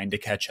far behind to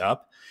catch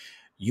up.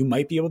 You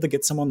might be able to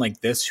get someone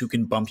like this who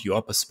can bump you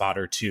up a spot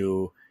or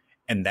two,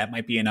 and that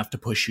might be enough to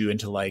push you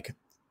into like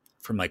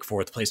from like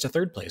 4th place to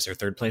 3rd place or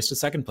 3rd place to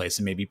 2nd place,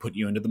 and maybe put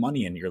you into the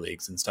money in your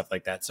leagues and stuff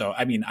like that. So,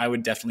 I mean, I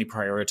would definitely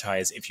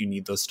prioritize, if you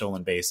need those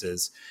stolen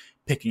bases,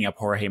 picking up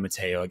Jorge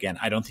Mateo. Again,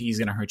 I don't think he's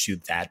going to hurt you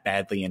that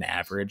badly in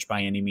average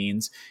by any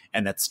means.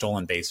 And that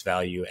stolen base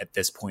value at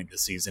this point in the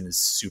season is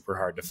super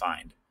hard to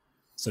find.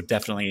 So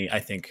definitely, I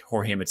think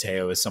Jorge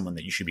Mateo is someone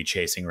that you should be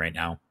chasing right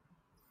now.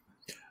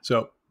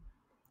 So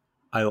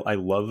I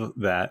love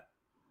that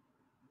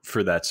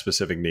for that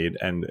specific need,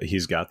 and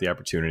he's got the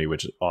opportunity,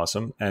 which is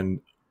awesome.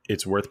 And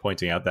it's worth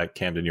pointing out that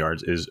Camden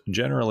Yards is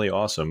generally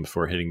awesome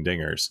for hitting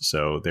dingers.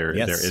 So there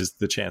is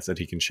the chance that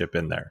he can chip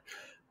in there.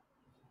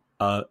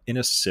 In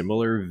a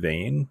similar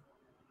vein,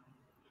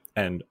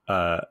 and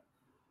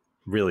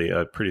really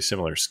a pretty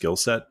similar skill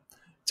set,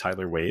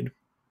 Tyler Wade.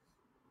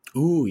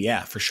 Ooh,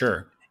 yeah, for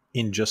sure.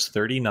 In just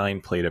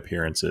 39 plate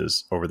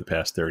appearances over the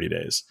past 30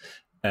 days.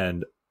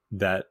 And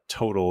that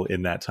total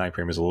in that time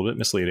frame is a little bit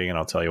misleading, and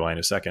I'll tell you why in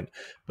a second.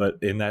 But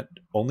in that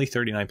only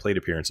 39 plate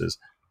appearances,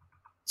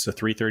 it's a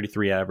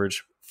 333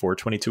 average,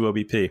 422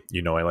 OBP.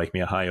 You know I like me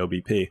a high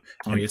OBP.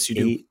 Oh, yes, you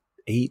do.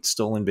 8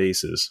 stolen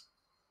bases.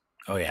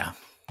 Oh, yeah.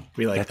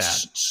 We like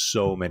That's that.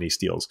 So many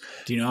steals.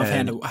 Do you know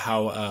offhand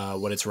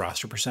what its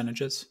roster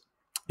percentage is?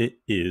 It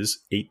is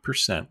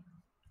 8%.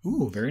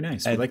 Ooh, very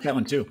nice. We like that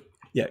one too.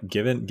 Yeah,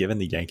 given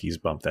the Yankees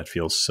bump, that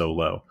feels so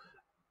low.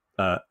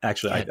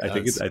 Actually, I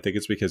think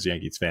it's because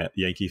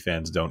Yankee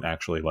fans don't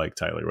actually like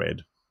Tyler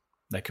Wade.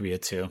 That could be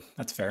it too.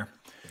 That's fair.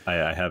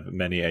 I have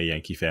many a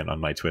Yankee fan on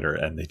my Twitter,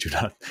 and they do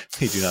not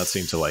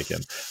seem to like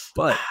him.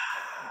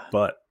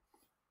 But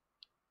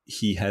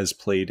he has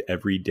played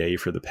every day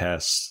for the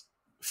past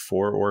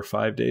 4 or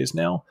 5 days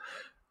now,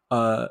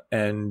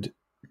 and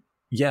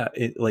yeah,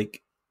 it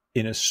like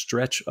in a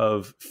stretch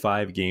of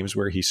 5 games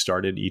where he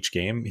started each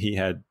game, he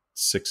had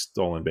 6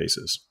 stolen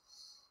bases.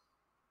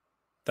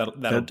 That'll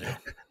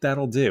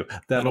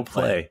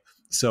play.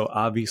 So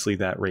obviously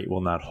that rate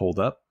will not hold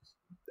up,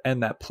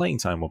 and that playing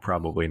time will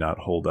probably not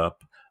hold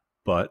up.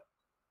 But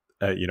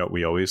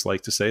we always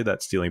like to say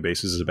that stealing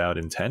bases is about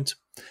intent.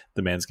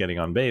 The man's getting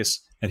on base,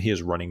 and he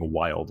is running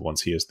wild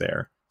once he is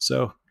there.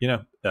 So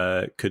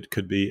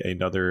could be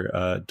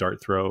another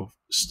dart throw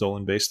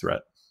stolen base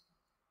threat.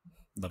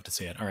 Love to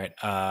see it. All right.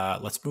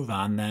 Let's move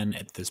on then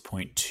at this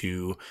point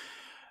to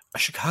a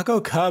Chicago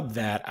Cub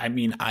that, I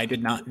mean, I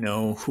did not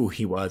know who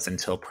he was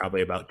until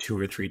probably about 2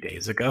 or 3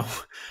 days ago.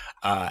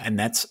 And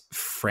that's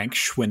Frank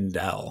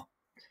Schwindel.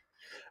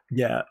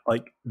 Yeah,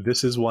 like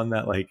this is one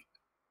that like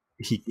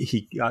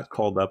he got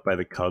called up by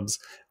the Cubs,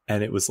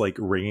 and it was like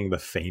ringing the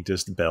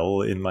faintest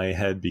bell in my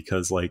head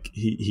because like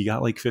he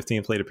got like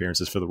 15 plate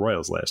appearances for the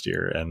Royals last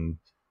year, and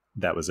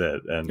that was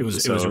it. And it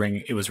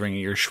was ringing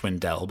your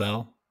Schwindel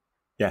bell.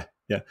 Yeah,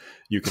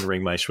 you can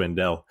ring my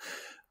Schwindel.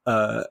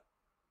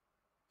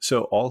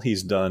 So all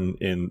he's done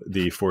in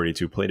the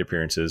 42 plate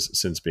appearances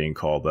since being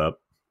called up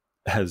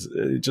has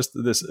just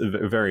this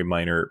very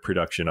minor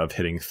production of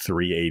hitting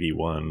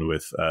 381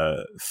 with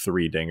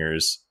 3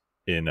 dingers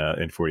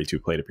in 42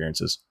 plate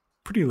appearances.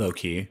 Pretty low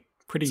key,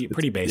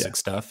 pretty basic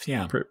stuff.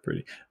 Yeah,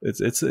 pretty.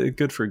 It's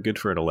good for an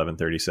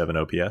 1137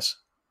 OPS.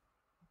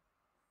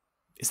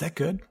 Is that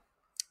good?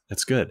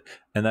 It's good.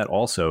 And that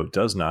also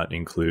does not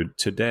include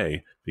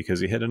today, because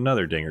he hit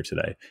another dinger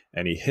today,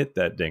 and he hit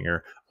that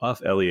dinger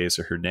off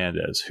Eliezer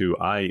Hernandez, who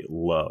I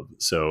love.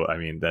 So, I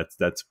mean,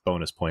 that's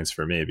bonus points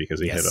for me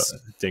because he hit a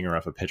dinger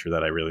off a pitcher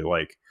that I really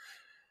like.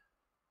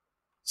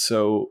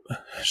 So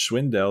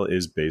Schwindel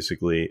is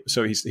basically,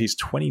 so he's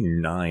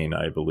 29,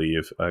 I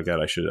believe. God,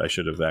 I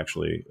should have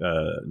actually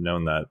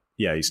known that.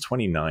 Yeah, he's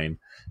 29.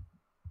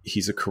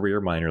 He's a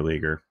career minor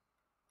leaguer.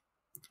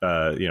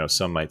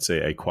 Some might say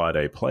a quad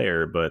A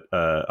player, but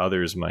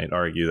others might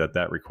argue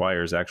that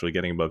requires actually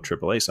getting above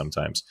AAA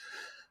sometimes.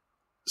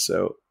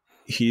 So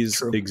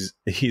he's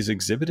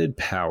exhibited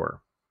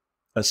power,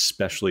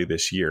 especially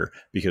this year,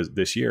 because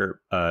this year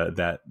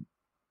that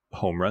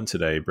home run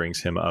today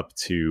brings him up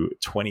to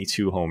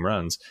 22 home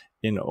runs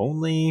in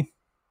only,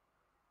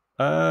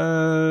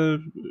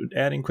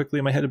 adding quickly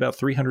in my head, about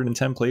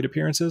 310 plate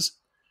appearances.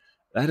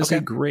 That is a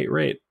great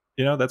rate.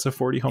 That's a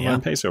 40 home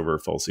run pace over a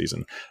full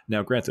season.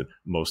 Now, granted,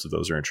 most of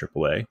those are in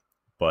AAA,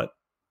 but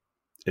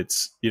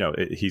it's,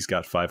 he's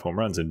got 5 home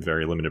runs in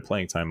very limited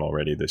playing time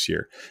already this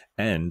year.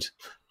 And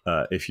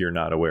if you're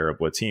not aware of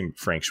what team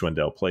Frank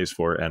Schwindel plays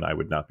for, and I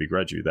would not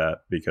begrudge you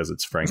that because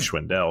it's Frank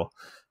Schwindel,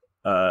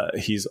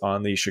 he's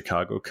on the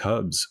Chicago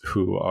Cubs,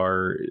 who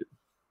are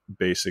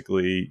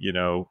basically,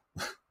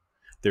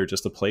 they're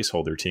just a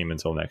placeholder team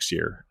until next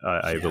year,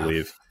 I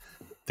believe.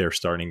 They're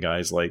starting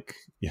guys like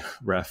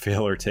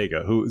Rafael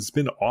Ortega, who's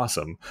been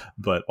awesome,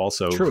 but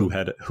also who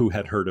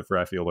had heard of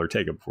Rafael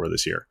Ortega before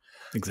this year.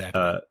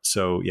 Exactly.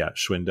 So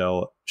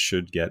Schwindel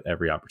should get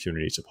every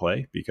opportunity to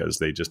play because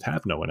they just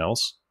have no one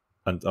else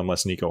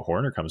unless Nico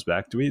Horner comes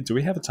back. Do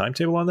we have a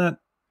timetable on that?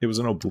 It was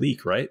an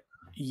oblique, right?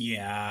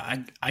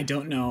 Yeah, I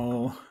don't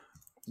know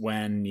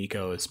when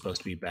Nico is supposed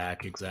to be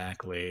back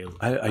exactly.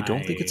 I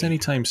don't think it's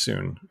anytime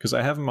soon because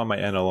I have him on my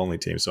NL only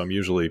team, so I'm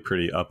usually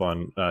pretty up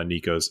on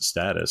Nico's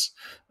status.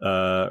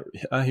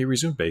 He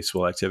resumed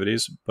baseball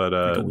activities, but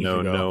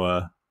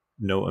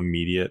no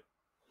immediate.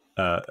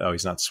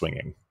 He's not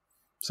swinging.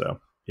 So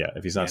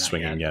if he's not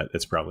swinging yet,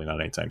 it's probably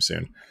not anytime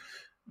soon.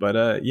 But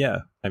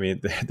I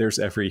mean, there's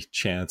every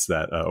chance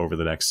that over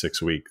the next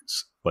 6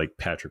 weeks, like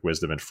Patrick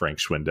Wisdom and Frank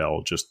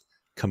Schwindel just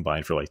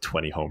combine for like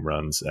 20 home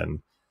runs, and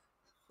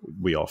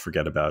we all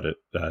forget about it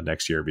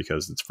next year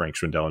because it's Frank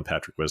Schwindel and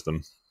Patrick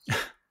Wisdom.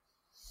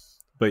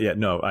 But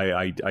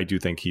I do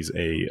think he's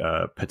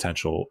a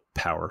potential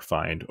power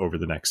find over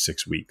the next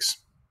 6 weeks.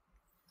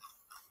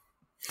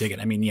 Dig it.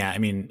 I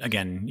mean,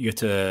 again, you have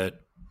to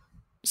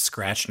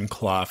scratch and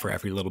claw for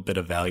every little bit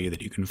of value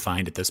that you can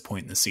find at this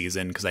point in the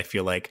season, because I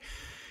feel like,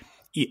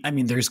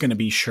 there's going to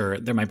be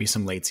there might be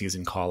some late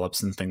season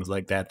call-ups and things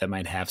like that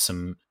might have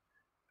some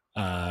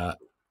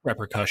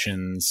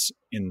repercussions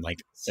in like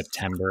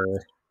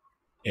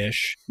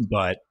September-ish,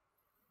 but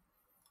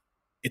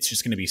it's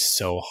just going to be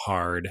so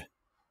hard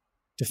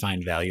to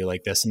find value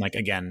like this. And like,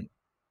 again,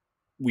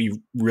 we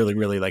really,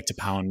 really like to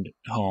pound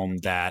home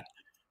that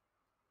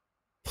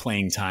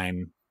playing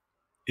time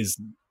is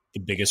the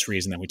biggest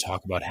reason that we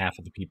talk about half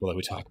of the people that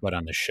we talk about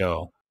on the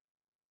show.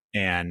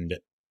 And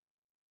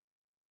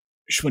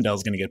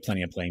Schwindel's going to get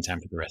plenty of playing time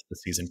for the rest of the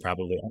season,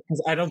 probably.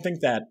 Because I don't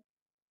think that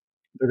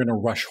they're going to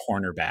rush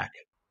Horner back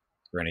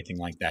or anything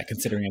like that,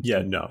 considering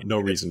no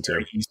reason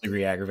to. He's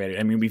re-aggravated.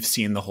 I mean, we've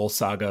seen the whole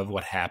saga of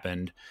what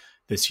happened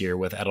this year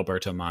with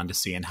Adalberto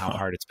Mondesi and how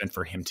hard it's been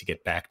for him to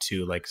get back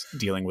to like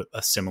dealing with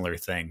a similar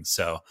thing.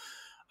 So,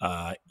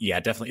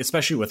 definitely,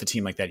 especially with a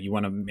team like that, you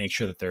want to make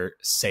sure that they're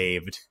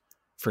saved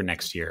for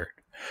next year.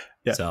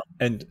 Yeah, so.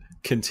 And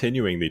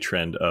continuing the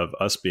trend of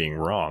us being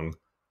wrong,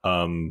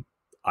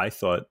 I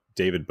thought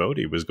David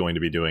Bodie was going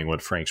to be doing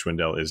what Frank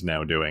Schwindel is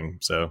now doing.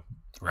 So,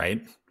 right?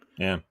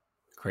 Yeah,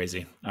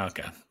 crazy.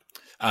 Okay.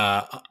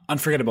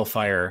 Unforgettable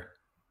Fire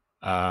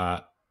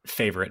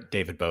favorite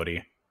David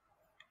Bodie.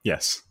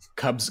 Yes.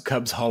 Cubs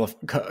Hall of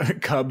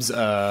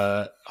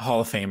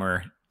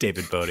Famer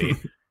David Bodie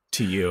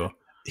to you.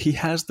 He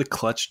has the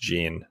clutch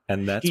gene,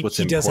 and that's what's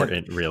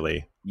important,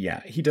 really.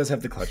 Yeah, he does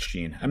have the clutch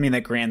gene. I mean,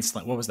 that grand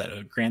slam. What was that?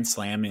 A grand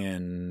slam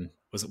in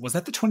was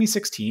that the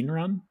 2016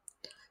 run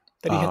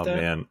that he hit that?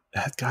 Man,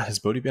 God, has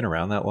Bodie been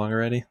around that long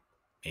already?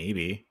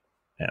 Maybe.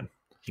 man.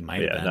 He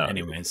might have been.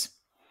 Anyways.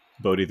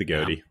 Bodie the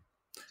Goatie.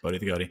 Yeah. Bodie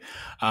the Goatie.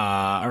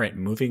 All right,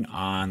 moving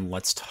on.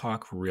 Let's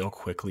talk real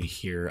quickly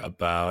here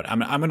about... I'm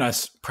going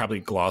to probably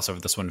gloss over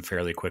this one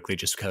fairly quickly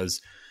just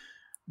because,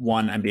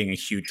 one, I'm being a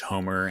huge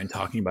homer and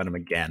talking about him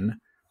again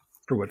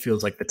for what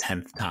feels like the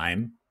 10th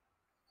time,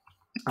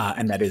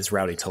 and that is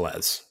Rowdy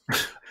Tellez.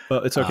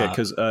 Well, it's okay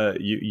because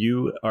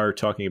you are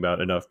talking about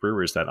enough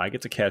Brewers that I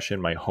get to cash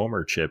in my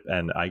homer chip,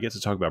 and I get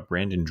to talk about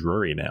Brandon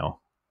Drury now.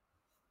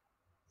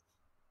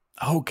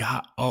 Oh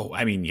God! Oh,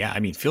 I mean, yeah.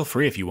 I mean, feel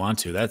free if you want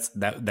to.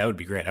 That would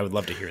be great. I would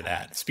love to hear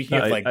that. Speaking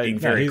of being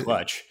very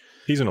clutch,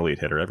 he's an elite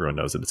hitter. Everyone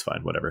knows it. It's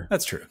fine. Whatever.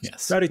 That's true.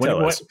 Yes. Rowdy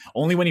Tellez.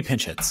 Only when he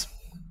pinch hits.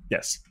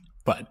 Yes.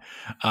 But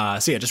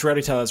so yeah, just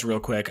Rowdy Tellez real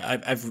quick.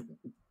 I've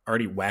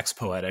already waxed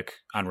poetic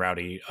on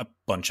Rowdy a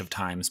bunch of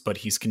times, but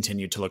he's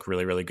continued to look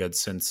really, really good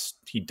since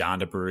he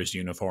donned a Brewers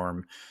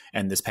uniform,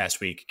 and this past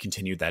week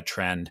continued that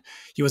trend.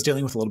 He was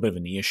dealing with a little bit of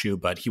a knee issue,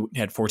 but he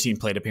had 14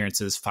 plate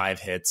appearances, 5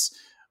 hits,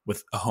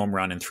 with a home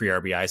run and 3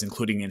 RBIs,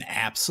 including an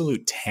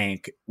absolute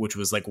tank, which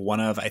was like one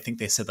of, I think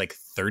they said like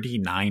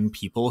 39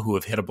 people who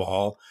have hit a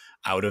ball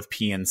out of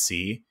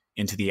PNC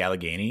into the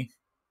Allegheny.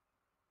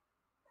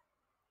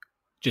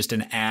 Just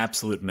an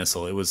absolute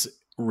missile. It was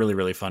really,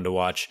 really fun to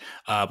watch.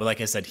 But like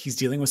I said, he's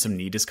dealing with some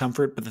knee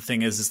discomfort. But the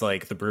thing is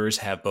like the Brewers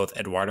have both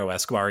Eduardo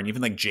Escobar and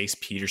even like Jace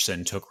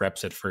Peterson took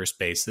reps at first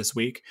base this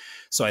week.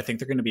 So I think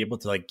they're going to be able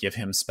to like give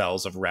him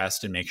spells of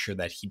rest and make sure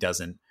that he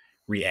doesn't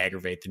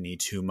re-aggravate the knee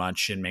too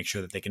much and make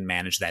sure that they can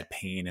manage that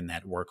pain and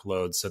that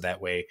workload so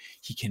that way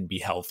he can be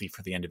healthy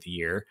for the end of the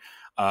year.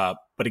 But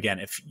again,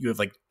 if you have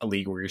like a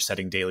league where you're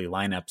setting daily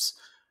lineups,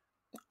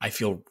 I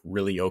feel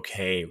really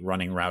okay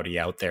running Rowdy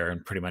out there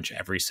in pretty much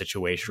every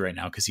situation right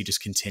now because he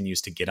just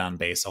continues to get on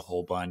base a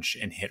whole bunch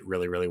and hit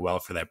really, really well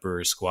for that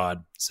Brewers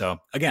squad. So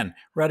again,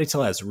 Rowdy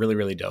Tellez, really,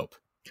 really dope.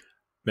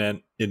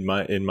 Man, in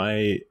my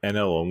NL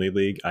only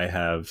league, I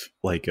have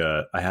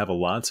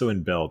Alonso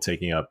and Bell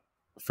taking up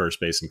first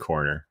base and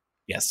corner.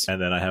 Yes.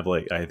 And then I have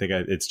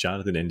it's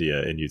Jonathan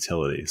India in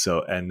utility.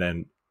 So, and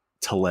then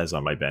Tellez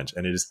on my bench,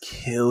 and it is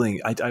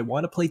killing. I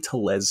want to play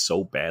Tellez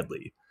so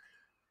badly.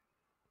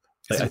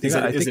 Is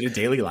it a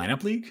daily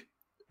lineup league?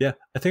 Yeah,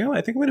 I think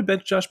I'm going to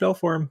bench Josh Bell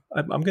for him.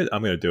 I'm going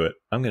to do it.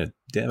 I'm going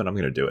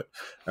to do it.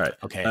 All right.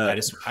 Okay.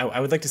 I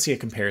would like to see a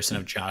comparison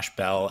of Josh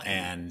Bell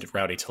and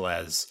Rowdy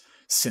Tellez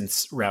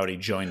since Rowdy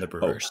joined the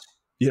Brewers.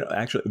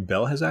 Actually,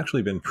 Bell has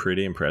actually been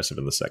pretty impressive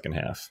in the second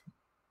half.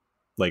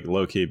 Like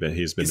low key, but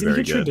he's been Isn't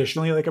very he good.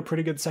 Traditionally, like a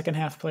pretty good second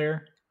half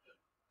player.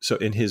 So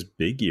in his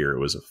big year, it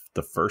was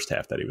the first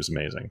half that he was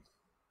amazing.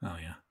 Oh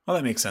yeah, well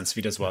that makes sense if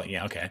he does well.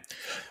 Yeah, okay.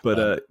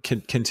 But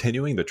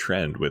continuing the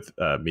trend with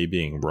me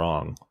being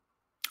wrong.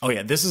 Oh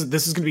yeah, this is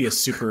going to be a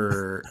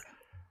super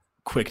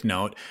quick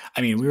note.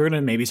 I mean, we were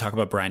going to maybe talk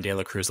about Brian De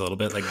La Cruz a little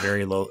bit, like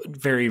very low,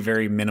 very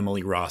very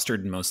minimally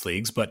rostered in most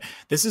leagues, but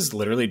this is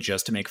literally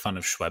just to make fun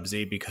of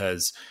Schwebzy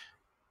because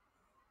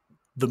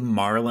the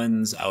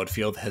Marlins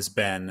outfield has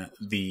been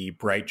the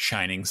bright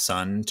shining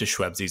sun to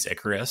Schwebzy's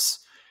Icarus.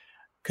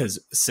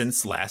 Because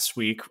since last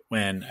week,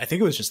 when I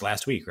think it was just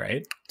last week,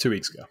 right? 2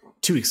 weeks ago.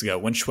 2 weeks ago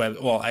when so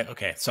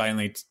I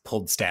only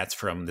pulled stats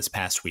from this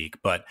past week,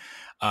 but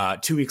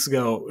 2 weeks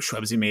ago,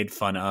 Schwebzy made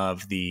fun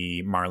of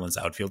the Marlins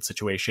outfield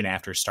situation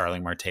after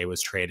Starling Marte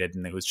was traded,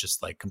 and it was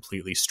just like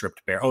completely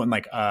stripped bare. Oh, and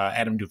like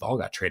Adam Duvall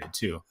got traded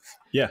too.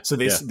 Yeah. So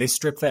they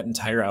stripped that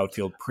entire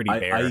outfield pretty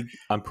bare.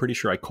 I'm pretty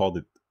sure I called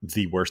it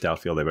the worst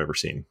outfield I've ever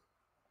seen.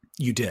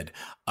 You did.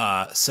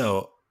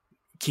 So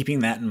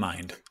keeping that in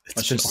mind,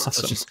 let's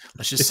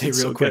just say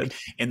real quick, good.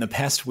 In the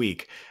past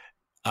week,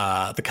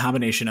 the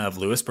combination of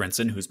Lewis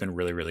Brinson, who's been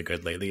really, really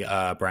good lately,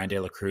 Brian De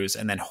La Cruz,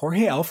 and then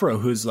Jorge Alfaro,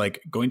 who's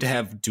like going to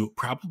have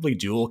probably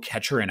dual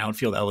catcher and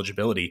outfield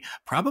eligibility,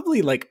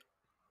 probably like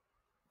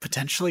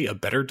potentially a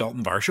better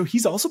Dalton Varsho.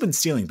 He's also been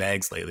stealing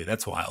bags lately.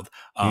 That's wild.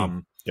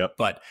 Yep.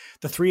 But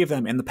the three of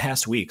them in the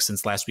past week,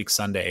 since last week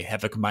Sunday,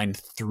 have a combined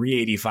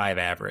 385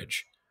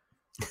 average.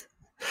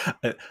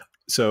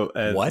 So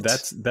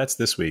that's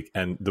this week,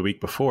 and the week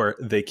before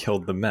they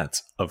killed the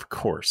Mets, of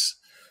course.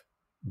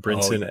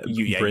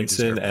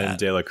 Brinson and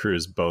De La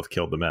Cruz both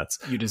killed the Mets.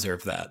 You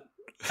deserve that.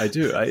 I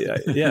do.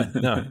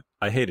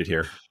 I hate it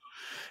here.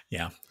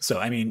 Yeah. So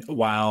I mean,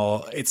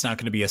 while it's not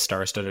going to be a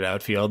star-studded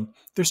outfield,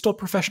 they're still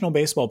professional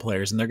baseball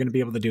players, and they're going to be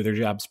able to do their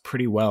jobs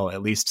pretty well,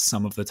 at least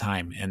some of the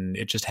time. And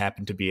it just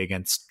happened to be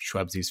against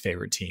Schwebzy's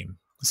favorite team.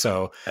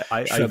 So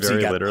I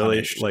very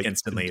literally like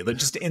instantly,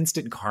 just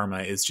instant karma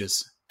is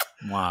just.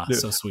 Wow,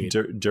 so sweet.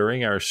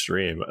 During our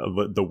stream,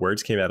 the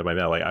words came out of my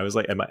mouth. Like I was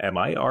like, "Am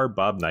I our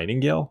Bob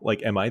Nightingale?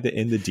 Like, am I the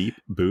in the deep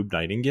boob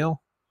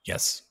Nightingale?"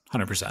 Yes,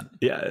 100%.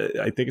 Yeah,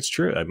 I think it's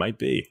true. I might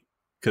be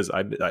because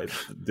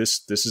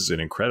this is an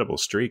incredible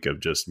streak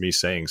of just me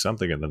saying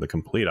something and then the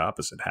complete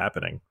opposite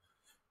happening.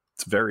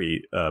 It's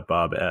very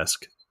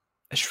Bob-esque.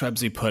 As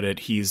Schwebzy put it,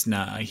 he's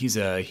not. He's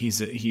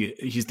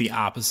the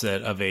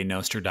opposite of a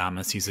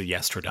Nostradamus. He's a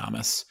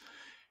Yestradamus,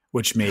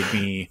 which made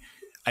me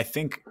I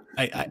think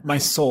my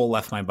soul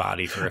left my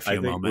body for a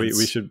few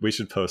moments. We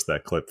should post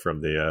that clip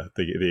from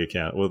the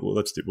account.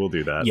 We'll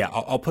do that. Yeah,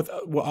 I'll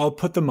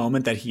put the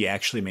moment that he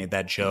actually made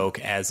that joke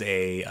as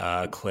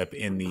a clip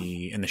in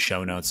the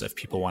show notes if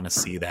people want to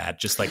see that.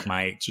 Just like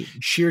my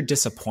sheer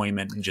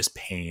disappointment and just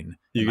pain.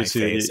 You in can my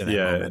face in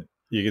that moment.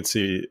 You can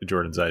see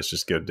Jordan's eyes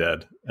just go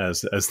dead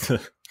as the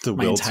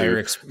my will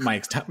entire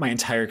to my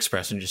entire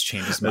expression just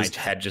changes. My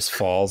head just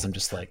falls. I'm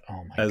just like,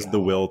 oh my god. As the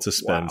will to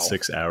spend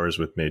 6 hours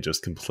with me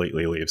just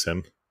completely leaves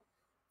him.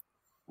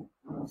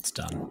 It's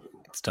done.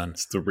 It's done.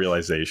 It's the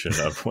realization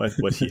of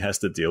what he has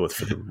to deal with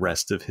for the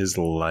rest of his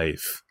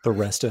life. The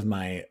rest of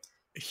my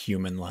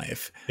human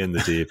life. In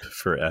the deep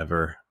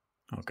forever.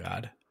 Oh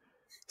god.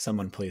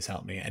 Someone please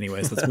help me.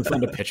 Anyways, let's move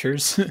on to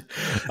pitchers.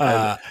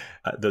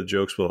 The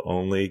jokes will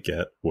only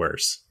get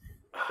worse.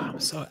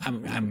 So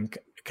I'm.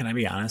 Can I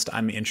be honest?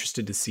 I'm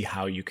interested to see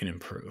how you can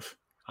improve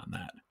on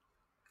that.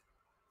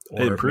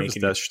 Improve,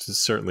 that's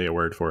certainly a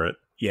word for it.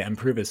 Yeah,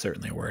 improve is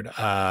certainly a word.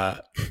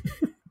 All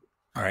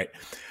right.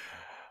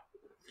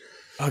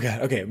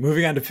 Okay.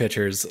 Moving on to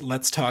pitchers.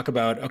 Let's talk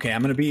about. Okay,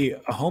 I'm going to be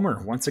a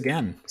homer once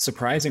again,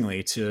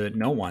 surprisingly to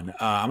no one.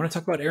 I'm going to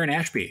talk about Aaron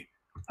Ashby.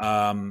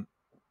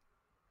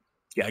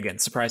 Yeah, again,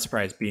 surprise,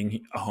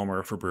 being a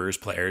homer for Brewers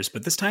players,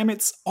 but this time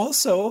it's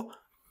also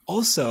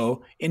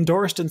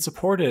endorsed and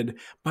supported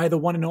by the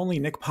one and only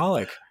Nick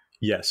Pollack.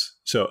 Yes.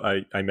 So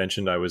I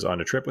mentioned I was on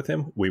a trip with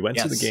him. We went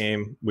to the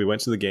game. We went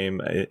to the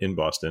game in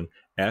Boston.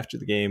 After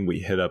the game, we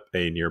hit up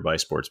a nearby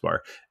sports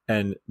bar,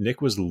 and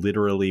Nick was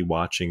literally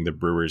watching the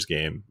Brewers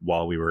game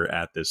while we were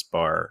at this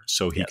bar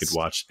so he could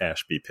watch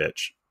Ashby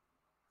pitch.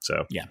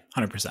 So yeah,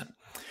 100%.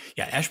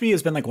 Yeah, Ashby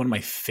has been like one of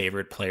my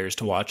favorite players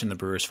to watch in the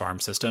Brewers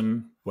farm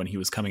system when he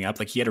was coming up.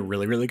 Like he had a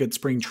really, really good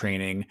spring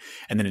training.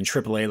 And then in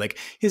AAA, like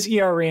his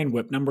ERA and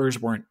whip numbers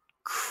weren't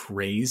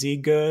crazy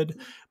good,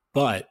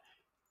 but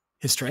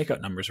his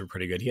strikeout numbers were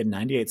pretty good. He had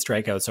 98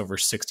 strikeouts over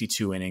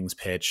 62 innings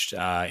pitched in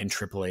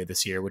AAA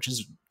this year, which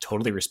is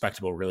totally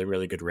respectable, really,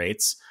 really good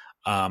rates.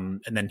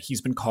 And then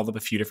he's been called up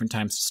a few different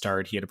times to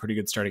start. He had a pretty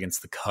good start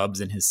against the Cubs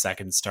in his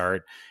second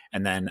start.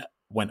 And then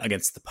went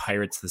against the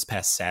Pirates this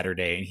past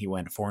Saturday, and he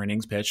went 4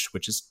 innings pitched,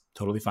 which is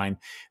totally fine.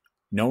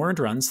 No earned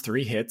runs,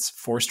 3 hits,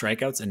 4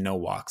 strikeouts, and no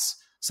walks.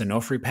 So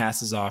no free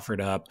passes offered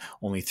up,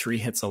 only 3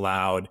 hits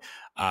allowed,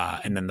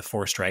 and then the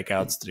 4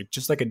 strikeouts,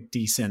 just like a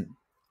decent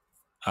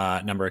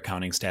number of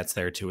counting stats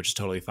there too, which is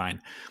totally fine.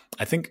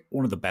 I think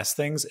one of the best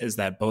things is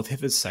that both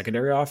of his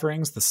secondary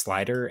offerings, the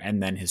slider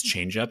and then his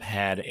changeup,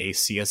 had a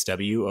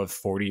CSW of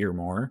 40 or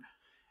more,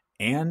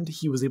 and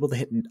he was able to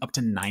hit up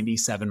to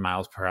 97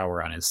 miles per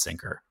hour on his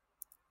sinker,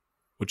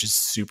 which is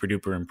super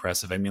duper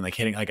impressive. I mean, like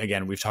hitting, like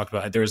again, we've talked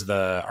about, there's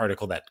the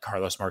article that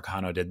Carlos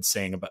Marcano did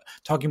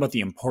talking about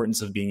the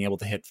importance of being able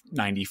to hit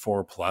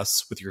 94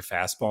 plus with your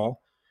fastball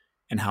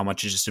and how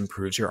much it just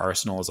improves your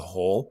arsenal as a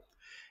whole.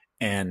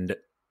 And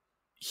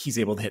he's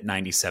able to hit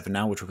 97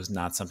 now, which was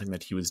not something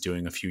that he was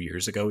doing a few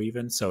years ago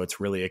even. So it's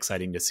really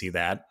exciting to see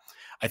that.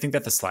 I think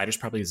that the slider is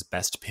probably his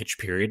best pitch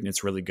period, and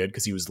it's really good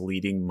because he was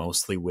leading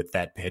mostly with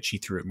that pitch. He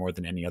threw it more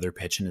than any other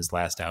pitch in his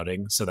last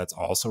outing. So that's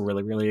also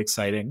really, really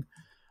exciting.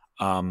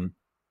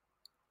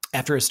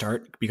 After a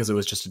start, because it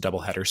was just a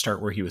doubleheader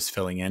start where he was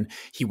filling in,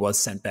 he was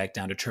sent back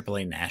down to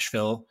AAA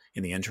Nashville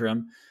in the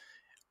interim.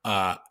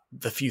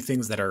 The few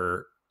things that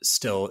are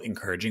still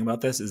encouraging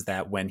about this is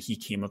that when he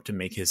came up to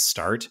make his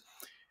start,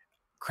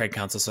 Craig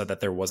Counsell said that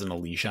there wasn't a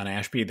leash on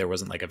Ashby. There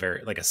wasn't like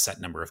a set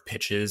number of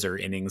pitches or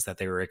innings that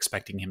they were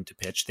expecting him to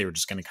pitch. They were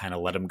just going to kind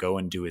of let him go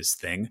and do his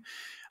thing.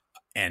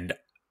 And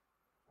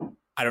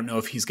I don't know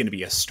if he's going to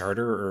be a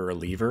starter or a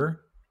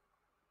reliever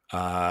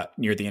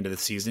near the end of the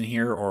season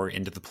here or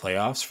into the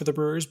playoffs for the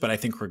Brewers. But I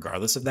think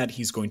regardless of that,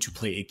 he's going to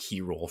play a key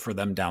role for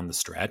them down the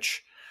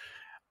stretch,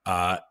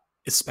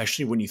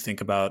 especially when you think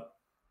about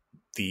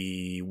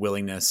the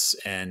willingness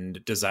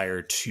and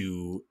desire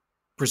to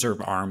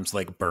preserve arms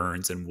like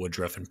Burns and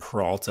Woodruff and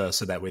Peralta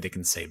so that way they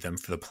can save them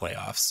for the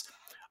playoffs.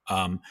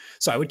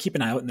 So I would keep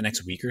an eye out in the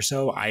next week or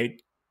so. I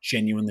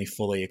genuinely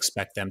fully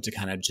expect them to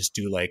kind of just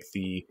do like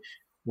the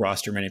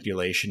roster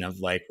manipulation of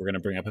like, we're going to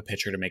bring up a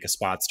pitcher to make a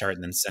spot start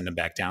and then send him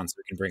back down so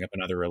we can bring up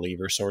another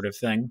reliever sort of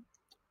thing,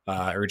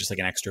 or just like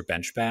an extra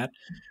bench bat.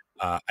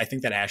 I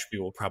think that Ashby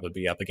will probably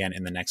be up again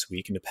in the next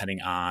week, and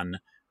depending on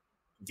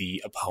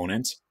the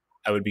opponent,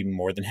 I would be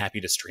more than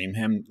happy to stream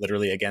him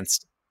literally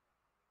against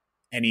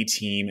any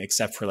team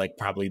except for like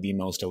probably the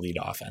most elite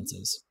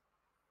offenses.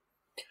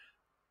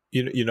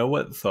 You know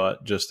what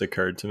thought just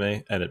occurred to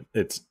me, and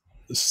it's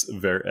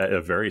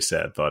a very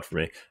sad thought for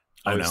me.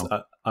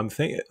 I'm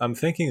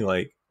thinking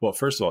like, well,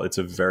 first of all, it's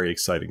a very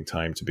exciting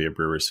time to be a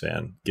Brewers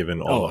fan,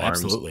 given all the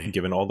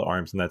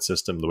arms in that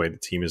system, the way the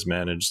team is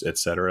managed,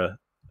 etc.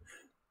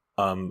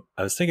 I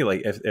was thinking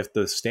like if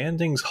the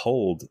standings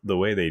hold the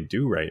way they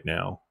do right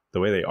now, the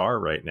way they are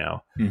right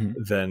now,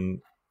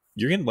 then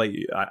you're gonna like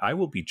I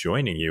will be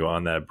joining you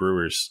on that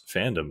Brewers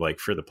fandom like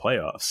for the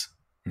playoffs.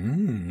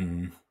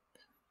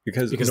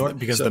 Because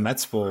the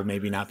Mets will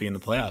maybe not be in the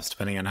playoffs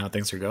depending on how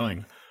things are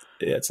going.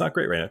 It's not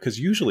great right now because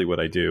usually what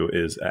I do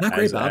is not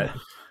great, Bob.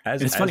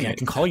 And it's funny, I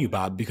can call you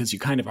Bob because you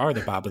kind of are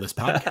the Bob of this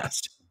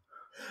podcast.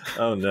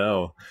 Oh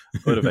no,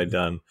 what have I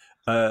done?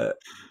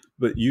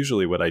 But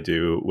usually what I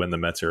do when the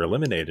Mets are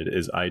eliminated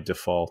is I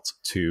default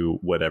to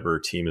whatever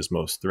team is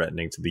most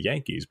threatening to the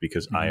Yankees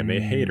because I am a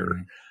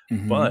hater.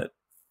 Mm-hmm. But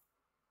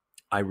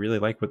I really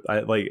like what I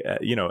like,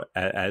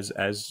 as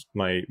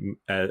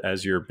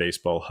your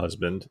baseball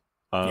husband,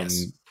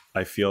 Yes.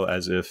 I feel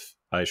as if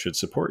I should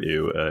support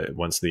you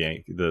once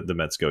the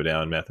Mets go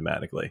down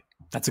mathematically.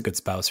 That's a good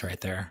spouse right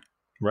there.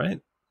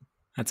 Right?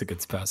 That's a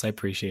good spouse. I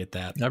appreciate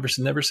that. Never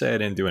say I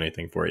didn't do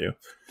anything for you.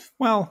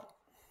 Well,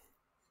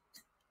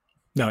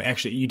 no,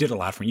 actually, you did a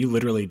lot for me. You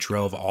literally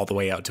drove all the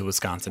way out to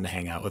Wisconsin to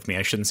hang out with me.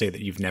 I shouldn't say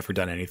that you've never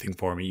done anything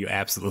for me. You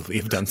absolutely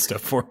have done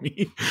stuff for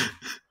me.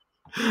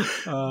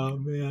 Oh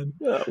man,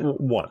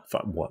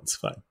 once,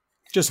 fine.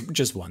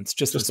 Just once,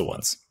 just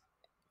once.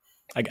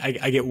 I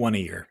get one a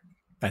year.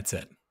 That's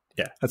it.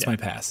 Yeah, that's my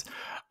pass.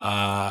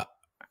 All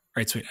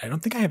right, sweet. I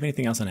don't think I have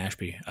anything else on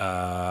Ashby.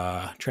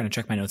 Trying to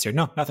check my notes here.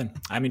 No, nothing.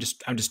 I mean,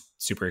 I'm just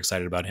super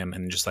excited about him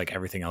and just like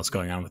everything else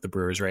going on with the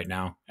Brewers right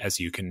now, as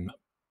you can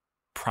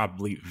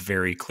probably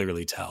very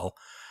clearly tell.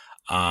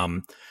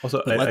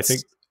 Also, I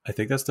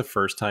think that's the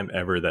first time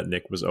ever that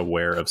Nick was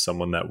aware of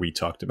someone that we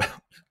talked about.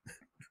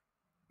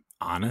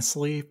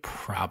 Honestly,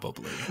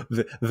 probably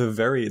the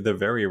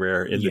very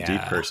rare in the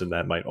deep person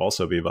that might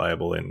also be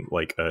viable in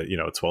like a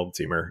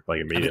 12-teamer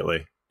like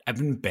immediately. I've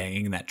been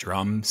banging that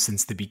drum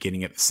since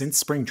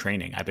spring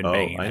training. I've been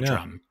banging that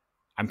drum.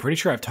 I'm pretty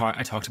sure I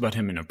talked about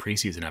him in a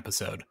preseason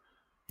episode.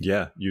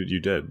 Yeah, you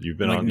did. You've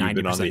been on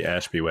the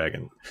Ashby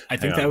wagon. I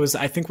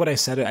think what I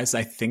said is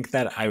I think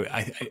that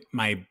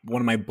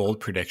one of my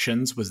bold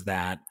predictions was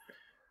that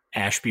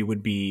Ashby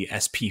would be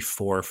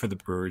SP4 for the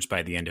Brewers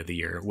by the end of the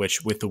year,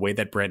 which with the way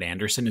that Brett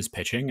Anderson is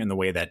pitching and the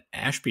way that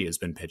Ashby has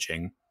been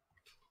pitching,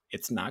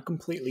 it's not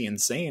completely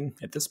insane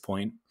at this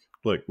point.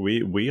 Look,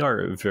 we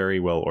are very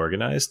well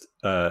organized,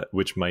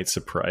 which might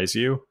surprise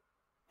you,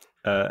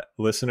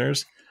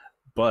 listeners,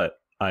 but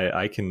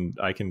I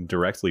can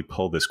directly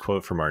pull this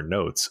quote from our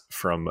notes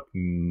from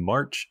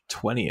March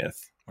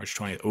 20th. March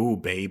 20th. Oh,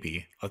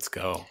 baby. Let's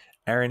go.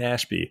 Aaron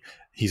Ashby.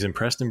 He's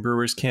impressed in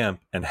Brewers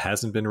camp and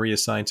hasn't been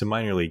reassigned to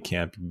minor league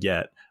camp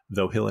yet,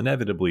 though he'll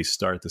inevitably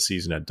start the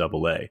season at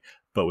Double-A.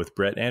 But with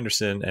Brett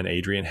Anderson and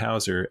Adrian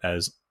Hauser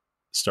as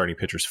starting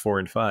pitchers 4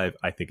 and 5,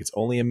 I think it's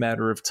only a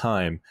matter of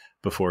time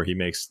before he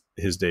makes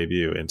his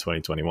debut in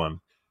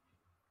 2021.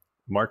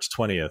 March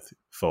 20th,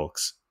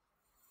 folks.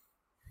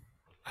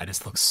 I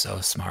just look so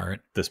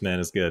smart. This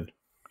man is good.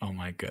 Oh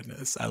my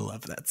goodness. I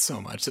love that so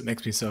much. It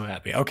makes me so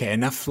happy. Okay,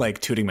 enough like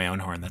tooting my own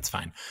horn. That's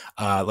fine.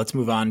 Let's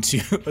move on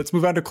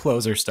to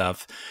closer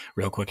stuff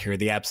real quick here.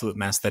 The absolute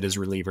mess that is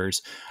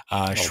relievers.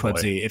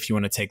 Schwebzy, if you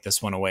want to take this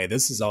one away,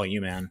 this is all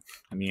you, man.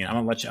 I mean,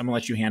 I'm gonna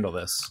let you handle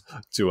this.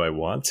 Do I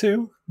want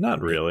to?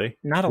 Not really.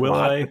 Not a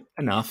lot.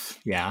 Enough.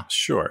 Yeah.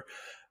 Sure.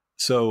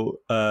 So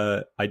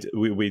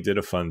we did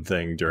a fun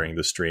thing during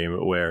the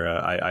stream where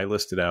I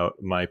listed out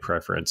my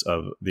preference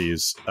of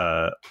these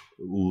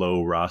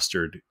low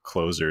rostered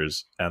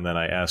closers, and then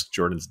I asked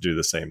Jordan to do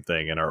the same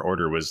thing, and our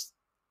order was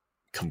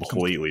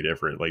completely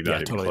different, like not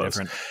even totally close.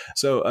 Different.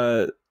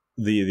 So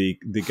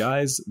the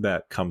guys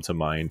that come to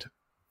mind,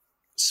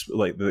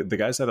 like the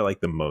guys that I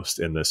like the most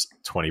in this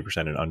 20%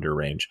 and under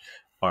range,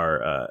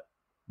 are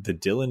the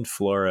Dylan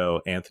Floro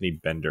Anthony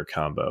Bender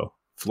combo.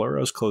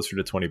 Floro's closer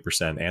to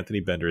 20%. Anthony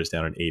Bender is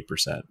down at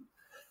 8%.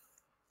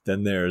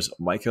 Then there's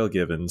Michael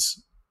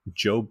Givens,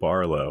 Joe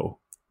Barlow,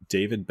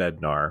 David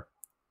Bednar,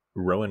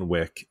 Rowan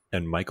Wick,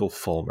 and Michael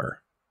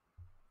Fulmer.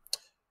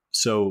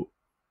 So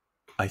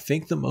I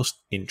think the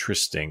most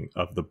interesting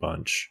of the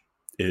bunch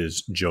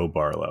is Joe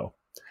Barlow.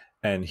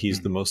 And he's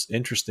the most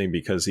interesting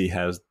because he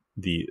has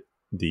the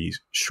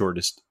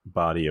shortest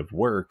body of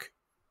work,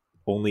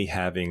 only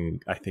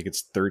having, I think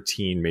it's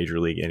 13 major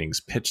league innings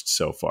pitched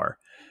so far.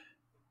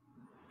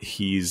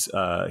 He's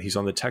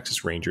on the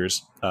Texas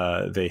Rangers.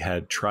 They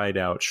had tried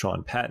out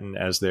Sean Patton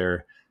as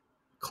their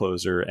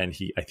closer, and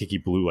I think he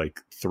blew like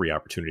 3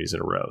 opportunities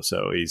in a row,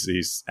 so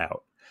he's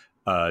out.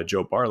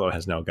 Joe Barlow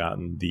has now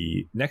gotten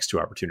the next 2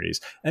 opportunities,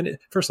 and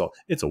first of all,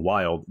 it's a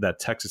wild that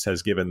Texas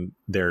has given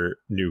their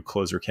new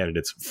closer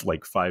candidates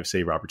like 5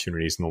 save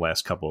opportunities in the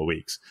last couple of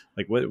weeks.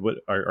 Like, what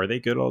are they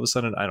good all of a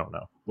sudden? I don't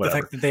know. Whatever.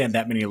 The fact that they had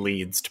that many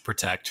leads to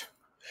protect.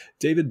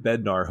 David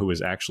Bednar, who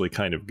is actually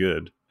kind of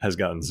good, has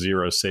gotten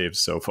 0 saves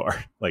so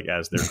far, like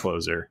as their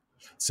closer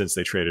since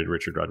they traded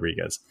Richard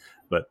Rodriguez.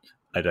 But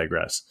I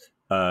digress.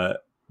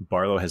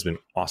 Barlow has been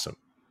awesome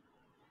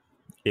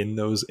in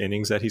those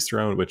innings that he's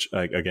thrown, which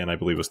again, I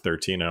believe was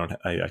 13.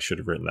 I should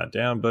have written that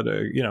down, but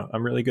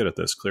I'm really good at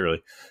this.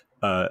 Clearly,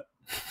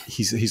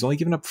 he's only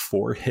given up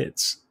 4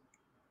 hits.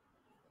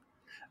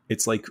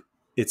 It's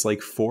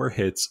like 4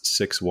 hits,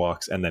 6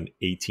 walks, and then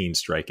 18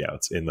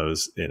 strikeouts in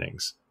those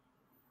innings,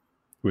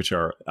 which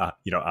are,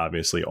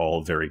 obviously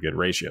all very good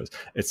ratios.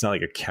 It's not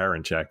like a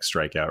Karinchak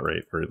strikeout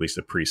rate, or at least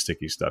a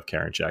pre-sticky stuff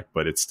Karinchak,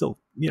 but it's still,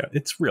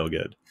 it's real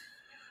good.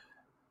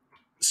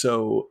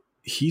 So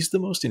he's the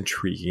most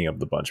intriguing of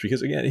the bunch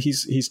because, again,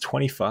 he's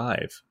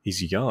 25.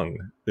 He's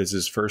young. This is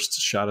his first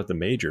shot at the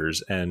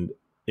majors, and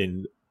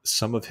in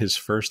some of his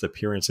first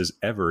appearances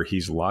ever,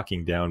 he's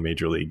locking down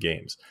major league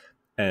games.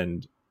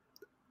 And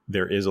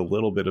there is a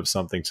little bit of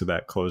something to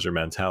that closer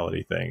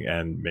mentality thing,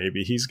 and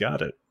maybe he's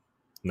got it.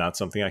 Not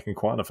something I can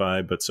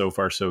quantify, but so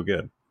far so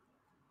good.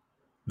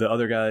 The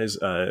other guys,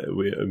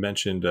 we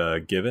mentioned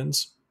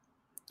Givens,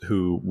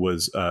 who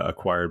was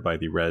acquired by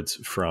the Reds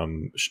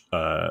from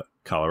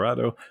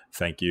Colorado.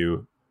 Thank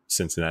you,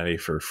 Cincinnati,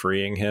 for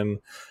freeing him.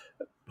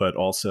 But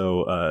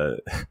also,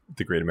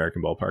 the Great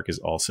American Ballpark is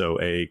also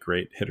a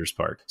great hitter's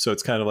park. So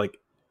it's kind of like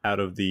out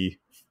of the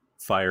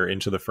fire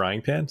into the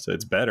frying pan. So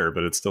it's better,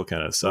 but it still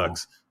kind of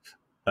sucks.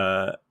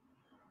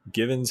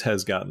 Givens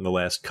has gotten the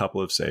last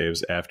couple of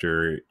saves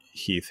after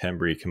Heath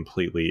Hembree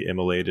completely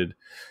immolated.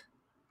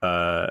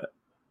 That's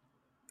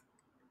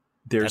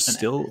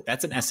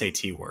an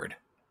SAT word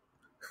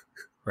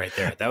right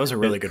there. That was a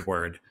really good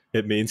word.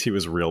 It means he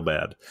was real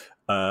bad.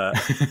 But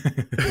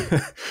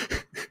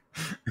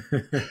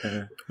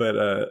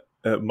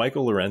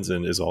Michael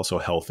Lorenzen is also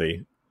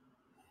healthy.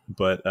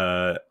 But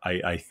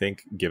I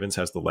think Givens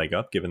has the leg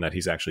up, given that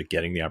he's actually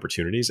getting the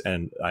opportunities.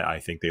 And I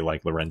think they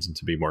like Lorenzen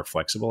to be more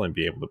flexible and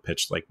be able to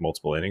pitch like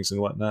multiple innings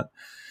and whatnot.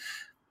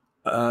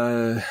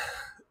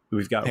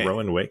 We've got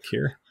Rowan Wick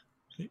here.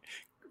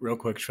 Real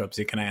quick,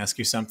 Schwebzy, can I ask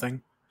you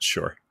something?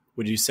 Sure.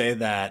 Would you say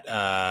that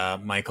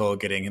Michael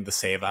getting the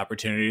save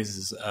opportunities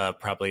is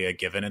probably a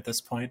given at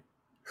this point?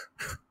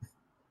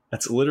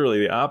 That's literally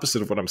the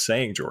opposite of what I'm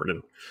saying,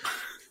 Jordan.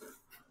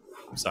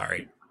 I'm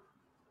sorry.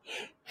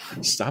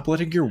 Stop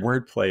letting your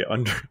wordplay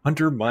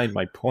undermine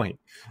my point.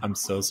 I'm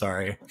so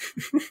sorry.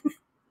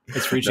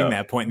 It's reaching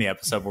that point in the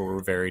episode where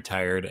we're very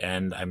tired,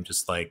 and I'm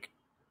just like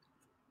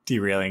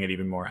derailing it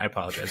even more. I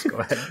apologize. Go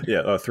ahead.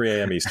 Yeah, 3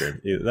 a.m.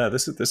 Eastern. No,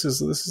 this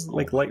is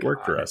like light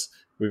work for us.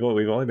 We've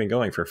only been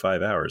going for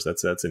 5 hours.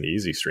 That's an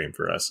easy stream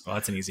for us. Well,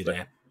 that's an easy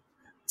day.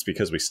 It's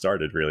because we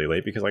started really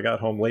late because I got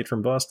home late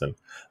from Boston.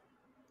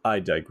 I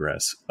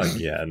digress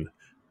again.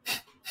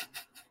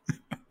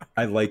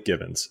 I like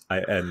Givens.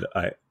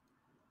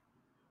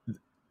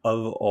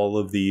 Of all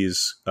of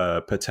these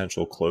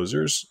potential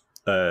closers,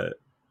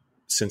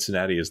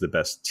 Cincinnati is the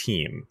best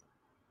team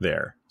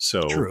there.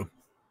 So true.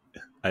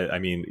 I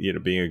mean,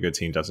 being a good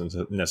team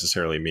doesn't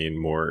necessarily mean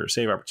more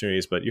save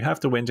opportunities, but you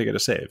have to win to get a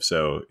save.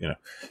 So,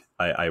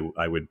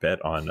 I would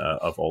bet on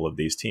of all of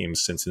these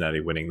teams, Cincinnati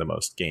winning the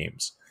most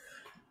games.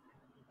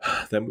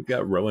 Then we've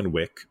got Rowan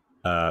Wick,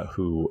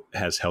 who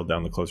has held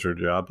down the closer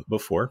job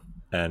before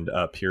and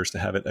appears to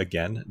have it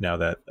again now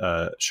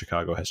that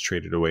Chicago has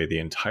traded away the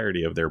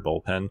entirety of their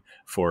bullpen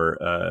for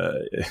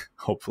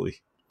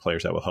hopefully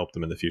players that will help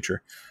them in the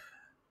future.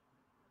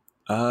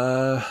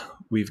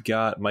 We've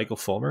got Michael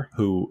Fulmer,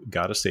 who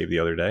got a save the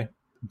other day,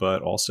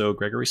 but also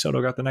Gregory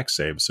Soto got the next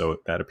save, so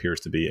that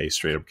appears to be a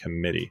straight-up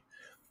committee.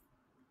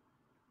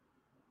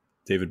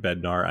 David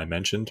Bednar, I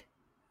mentioned.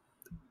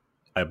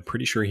 I'm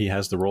pretty sure he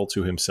has the role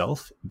to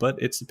himself,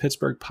 but it's the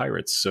Pittsburgh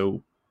Pirates,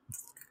 so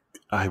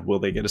will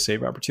they get a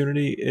save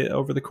opportunity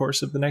over the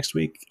course of the next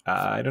week?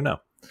 I don't know.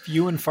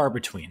 Few and far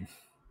between.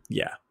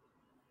 Yeah.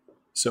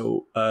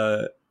 So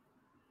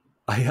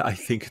I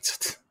think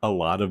it's a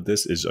lot of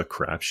this is a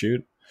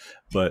crapshoot,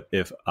 but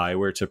if I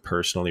were to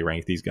personally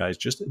rank these guys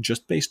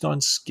just based on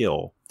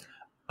skill,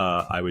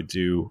 I would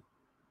do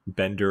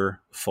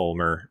Bender,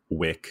 Fulmer,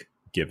 Wick,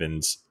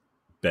 Givens,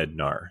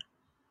 Bednar.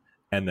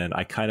 And then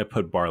I kind of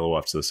put Barlow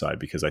off to the side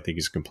because I think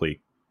he's a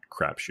complete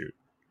crapshoot.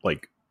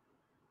 Like,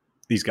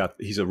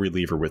 he's a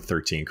reliever with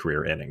 13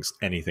 career innings.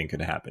 Anything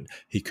could happen.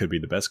 He could be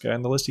the best guy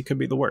on the list. He could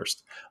be the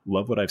worst.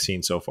 Love what I've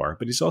seen so far,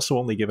 but he's also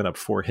only given up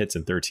 4 hits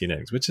in 13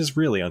 innings, which is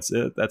really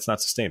that's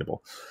not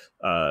sustainable.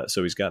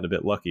 So he's gotten a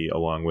bit lucky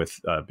along with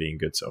being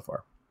good so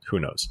far. Who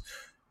knows?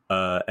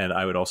 And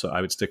I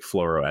would stick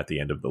Floro at the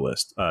end of the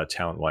list.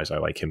 Talent wise, I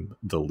like him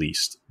the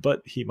least,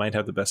 but he might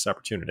have the best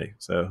opportunity.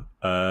 So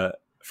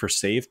for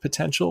save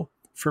potential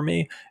for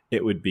me,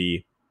 it would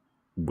be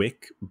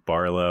Wick,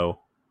 Barlow,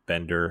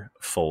 Bender,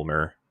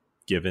 Fulmer,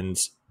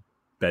 Givens,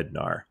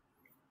 Bednar.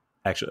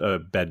 Actually,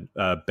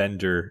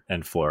 Bender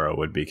and Floro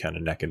would be kind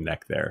of neck and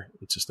neck there.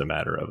 It's just a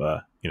matter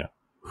of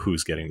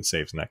who's getting the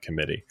saves in that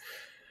committee.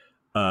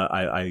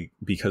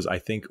 Because I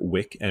think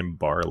Wick and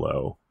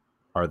Barlow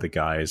are the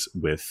guys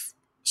with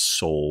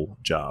sole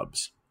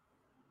jobs,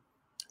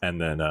 and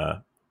then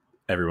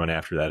everyone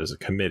after that is a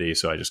committee.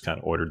 So I just kind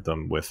of ordered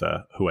them with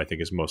who I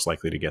think is most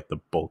likely to get the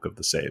bulk of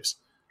the saves.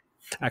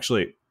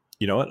 Actually,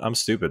 you know what? I'm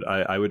stupid.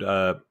 I would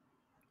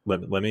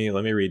let me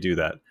redo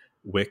that.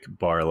 Wick,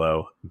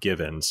 Barlow,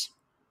 Givens,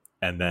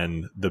 and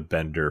then the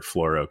Bender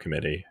Floro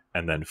committee,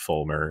 and then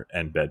Fulmer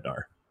and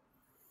Bednar.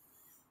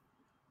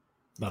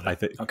 Love it. I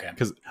think okay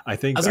because I was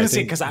going to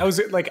say because I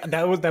was like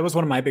that was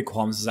one of my big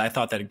qualms is I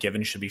thought that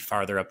Givens should be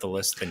farther up the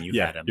list than you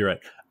had him. You're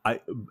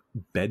right.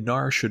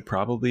 Bednar should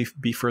probably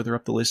be further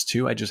up the list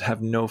too. I just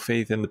have no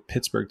faith in the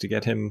Pittsburgh to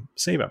get him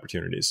save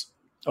opportunities.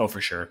 Oh,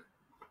 for sure.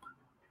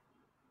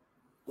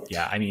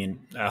 Yeah, I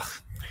mean,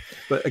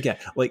 but again,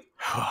 like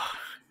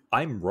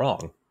I'm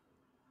wrong.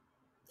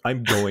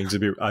 I'm going to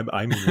be.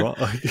 I'm wrong.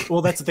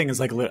 Well, that's the thing is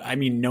like, I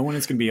mean, no one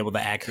is going to be able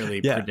to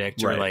accurately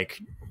predict or like.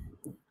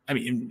 I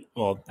mean,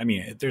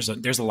 there's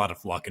a lot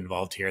of luck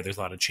involved here. There's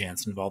a lot of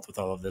chance involved with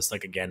all of this.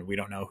 Like, again, we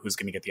don't know who's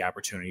going to get the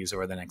opportunities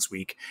over the next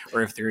week,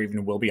 or if there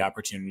even will be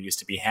opportunities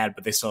to be had.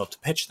 But they still have to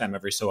pitch them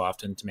every so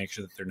often to make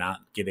sure that they're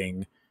not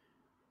getting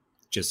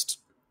just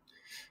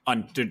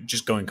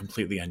going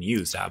completely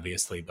unused.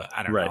 Obviously, but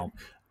I don't know.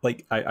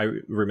 Like I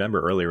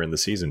remember earlier in the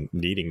season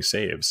needing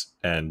saves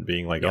and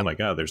being like, oh my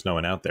God, there's no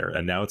one out there.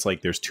 And now it's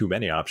like there's too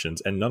many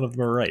options and none of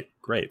them are right.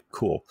 Great,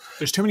 cool.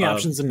 There's too many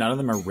options and none of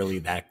them are really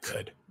that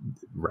good.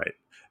 Right.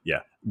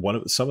 Yeah.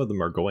 Some of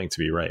them are going to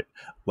be right.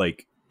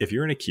 Like if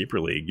you're in a keeper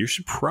league, you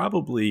should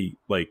probably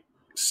like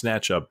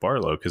snatch up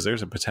Barlow because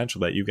there's a potential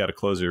that you've got a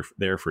closer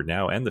there for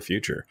now and the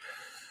future.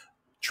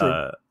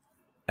 True.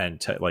 And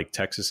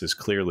Texas is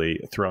clearly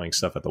throwing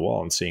stuff at the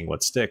wall and seeing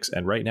what sticks.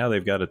 And right now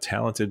they've got a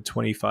talented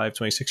 25,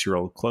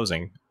 26-year-old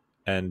closing.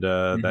 And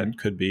that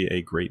could be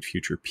a great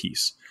future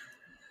piece.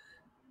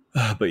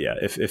 But yeah,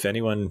 if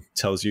anyone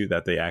tells you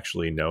that they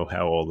actually know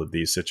how all of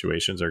these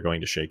situations are going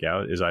to shake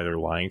out, is either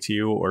lying to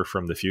you or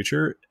from the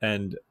future.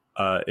 And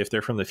if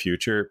they're from the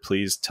future,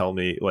 please tell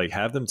me, like,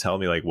 have them tell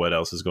me like what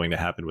else is going to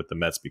happen with the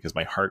Mets, because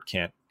my heart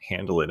can't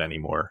handle it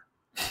anymore.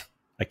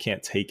 I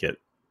can't take it.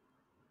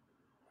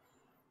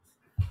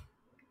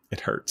 It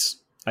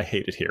hurts. I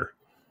hate it here.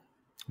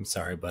 I'm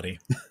sorry, buddy.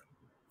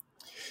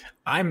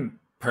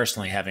 I'm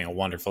personally having a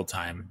wonderful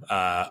time.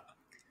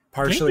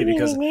 Partially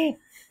because,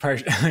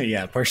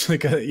 partially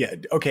because, yeah.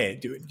 Okay,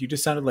 dude, you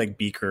just sounded like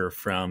Beaker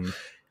from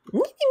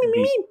the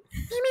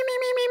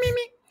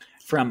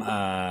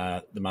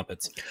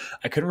Muppets.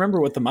 I couldn't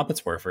remember what the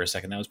Muppets were for a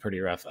second. That was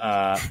pretty rough.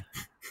 That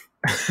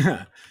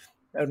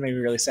would make me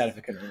really sad if I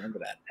couldn't remember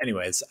that.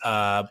 Anyways,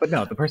 but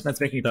no, the person that's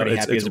making me pretty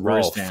happy is a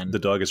Brewers fan. The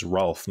dog is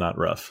Rolf, not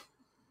Ruff.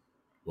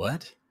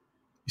 What?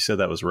 You said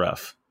that was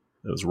Ruff.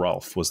 It was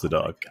Rolf was the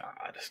dog. Oh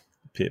God.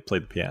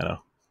 Played the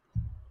piano.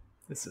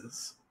 This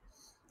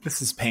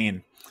is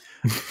pain.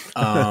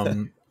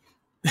 All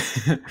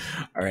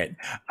right.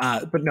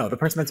 But no, the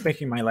person that's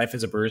making my life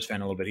as a Brewers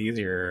fan a little bit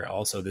easier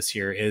also this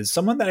year is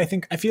someone that I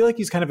feel like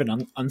he's kind of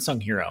an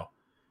unsung hero.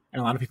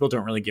 And a lot of people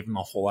don't really give him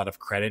a whole lot of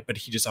credit, but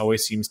he just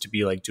always seems to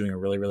be like doing a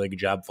really, really good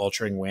job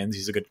vulturing wins.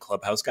 He's a good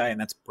clubhouse guy, and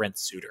that's Brent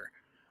Suter.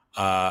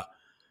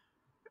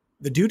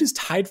 The dude is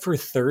tied for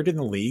third in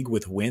the league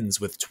with wins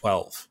with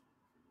 12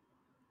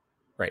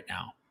 right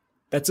now.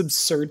 That's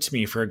absurd to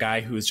me for a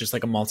guy who is just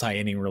like a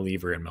multi-inning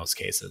reliever in most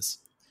cases.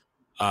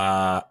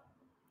 But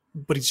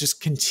he's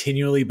just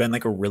continually been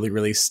like a really,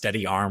 really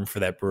steady arm for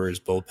that Brewers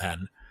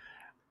bullpen.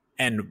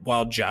 And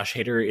while Josh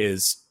Hader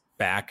is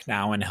back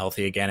now and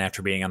healthy again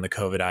after being on the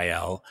COVID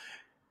IL,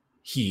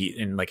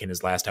 in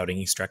his last outing,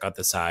 he struck out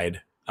the side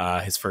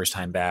his first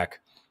time back.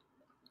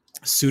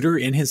 Suter,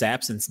 in his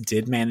absence,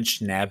 did manage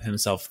to nab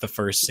himself the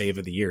first save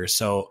of the year.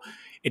 So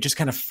it just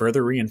kind of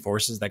further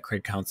reinforces that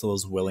Craig Counsell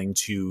is willing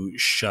to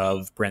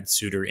shove Brent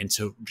Suter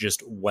into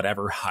just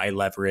whatever high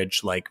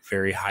leverage, like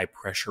very high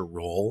pressure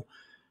role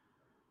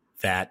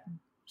that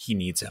he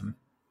needs him.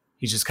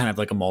 He's just kind of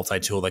like a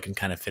multi-tool that can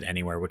kind of fit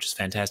anywhere, which is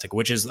fantastic,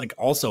 which is like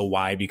also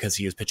why, because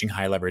he is pitching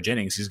high leverage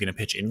innings, he's going to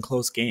pitch in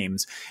close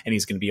games and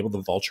he's going to be able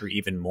to vulture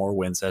even more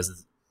wins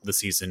as the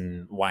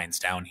season winds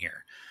down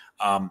here.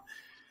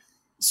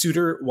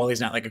 Suter, while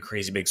he's not like a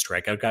crazy big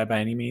strikeout guy by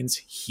any means,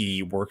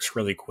 he works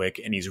really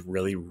quick and he's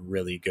really,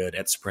 really good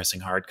at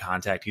suppressing hard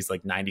contact. He's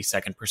like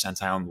 92nd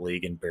percentile in the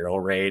league in barrel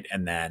rate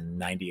and then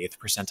 98th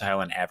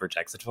percentile in average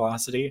exit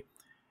velocity.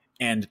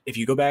 And if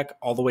you go back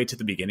all the way to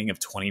the beginning of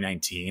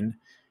 2019,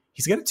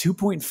 he's got a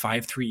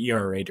 2.53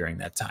 ERA during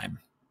that time.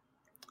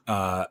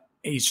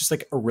 He's just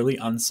like a really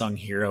unsung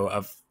hero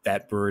of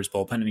that Brewers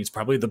bullpen, and he's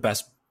probably the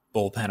best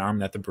bullpen arm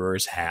that the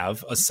Brewers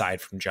have aside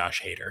from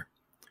Josh Hader.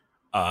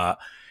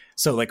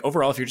 So like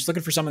overall, if you're just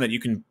looking for someone that you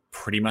can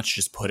pretty much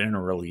just put in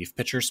a relief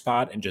pitcher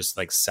spot and just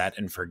like set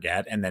and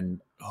forget, and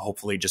then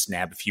hopefully just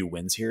nab a few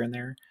wins here and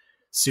there,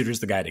 Suter's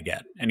the guy to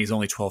get. And he's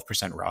only 12%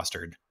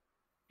 rostered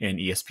in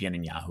ESPN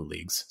and Yahoo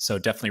leagues. So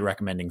definitely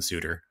recommending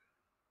Suter.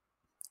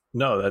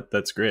 No,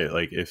 that's great.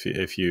 Like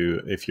if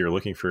you're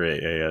looking for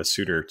a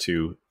Suter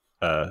to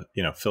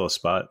fill a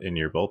spot in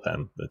your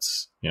bullpen,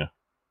 that's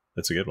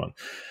a good one.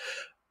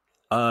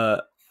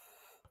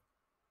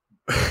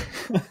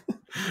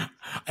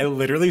 I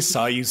literally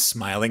saw you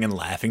smiling and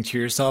laughing to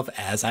yourself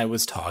as I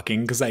was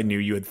talking because I knew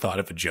you had thought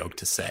of a joke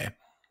to say.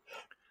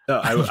 No,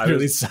 I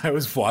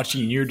was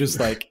watching and you're just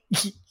like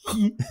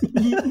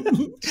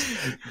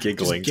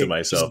giggling to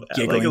myself,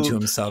 giggling to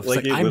himself.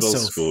 Like a I'm little so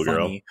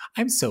schoolgirl. Funny.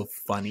 I'm so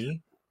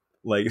funny.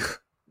 Like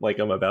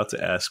I'm about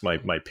to ask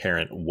my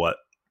parent what,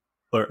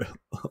 or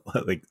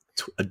like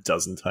a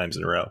dozen times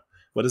in a row.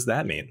 What does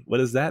that mean? What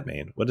does that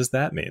mean? What does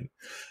that mean?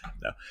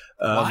 No.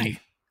 Why?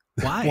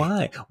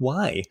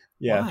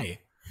 Yeah. Why?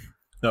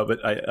 No,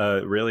 but I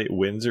really,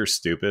 wins are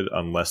stupid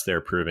unless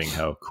they're proving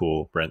how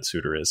cool Brent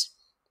Suter is.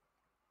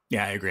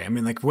 Yeah, I agree. I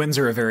mean, like wins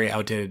are a very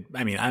outdated.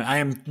 I mean, I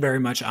am very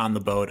much on the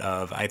boat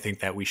of I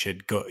think that we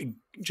should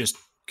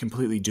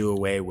completely do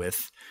away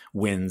with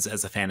wins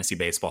as a fantasy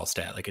baseball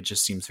stat. Like, it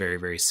just seems very,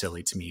 very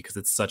silly to me because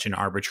it's such an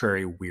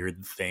arbitrary,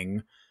 weird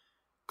thing.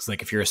 Because,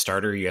 like, if you're a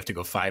starter, you have to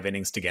go 5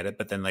 innings to get it,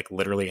 but then, like,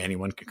 literally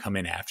anyone could come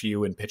in after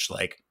you and pitch,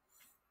 like,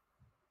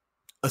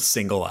 a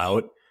single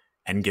out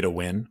and get a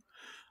win.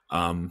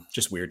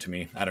 Just weird to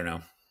me. I don't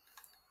know.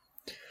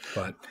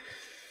 But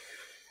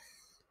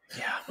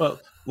yeah. Well,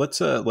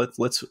 let's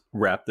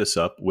wrap this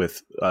up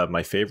with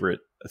my favorite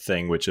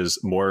thing, which is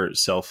more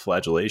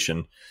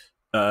self-flagellation.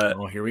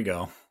 Here we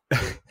go.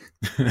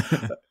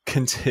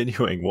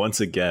 Continuing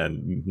once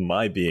again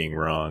my being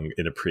wrong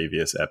in a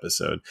previous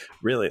episode.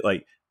 Really,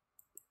 like,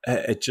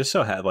 it just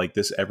so had like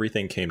this.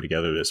 Everything came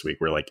together this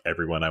week where like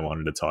everyone I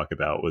wanted to talk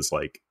about was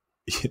like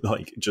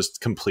just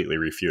completely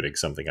refuting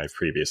something I've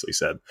previously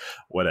said.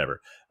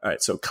 Whatever. All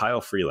right. So Kyle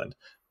Freeland.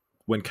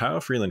 When Kyle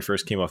Freeland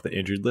first came off the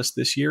injured list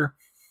this year,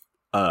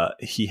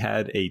 he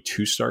had a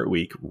 2-start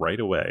week right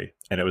away,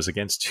 and it was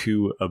against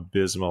 2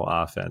 abysmal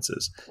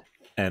offenses.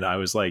 And I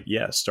was like,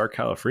 yeah, start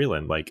Kyle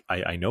Freeland. Like,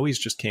 I know he's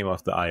just came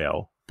off the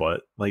IL,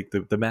 but like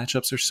the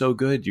matchups are so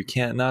good, you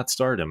can't not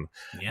start him.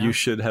 Yeah. You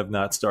should have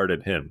not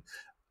started him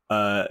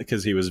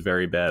because he was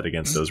very bad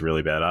against those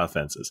really bad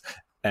offenses.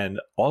 And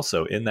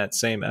also in that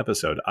same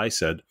episode, I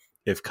said,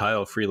 if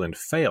Kyle Freeland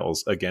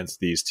fails against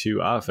these 2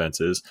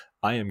 offenses,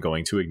 I am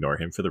going to ignore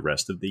him for the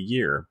rest of the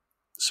year.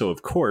 So,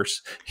 of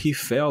course, he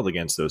failed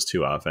against those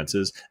 2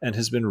 offenses and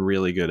has been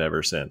really good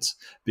ever since.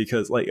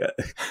 Because, like,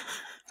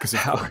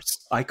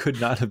 I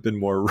could not have been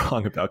more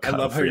wrong about Kyle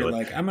Freeland. I love how you're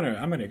like, I'm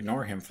gonna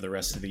ignore him for the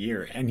rest of the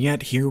year, and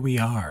yet here we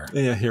are.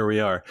 Yeah, here we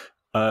are.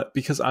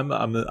 Because I'm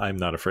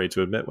not afraid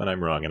to admit when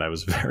I'm wrong, and I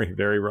was very,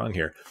 very wrong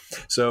here.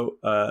 So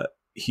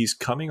he's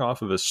coming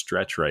off of a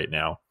stretch right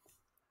now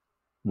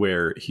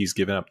where he's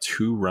given up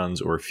 2 runs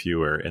or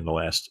fewer in the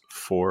last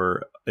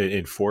 4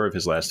 of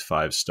his last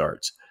 5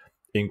 starts,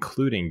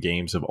 including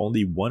games of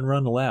only 1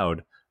 run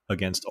allowed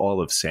against all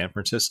of San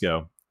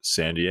Francisco,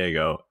 San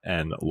Diego,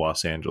 and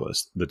Los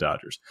Angeles, the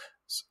Dodgers.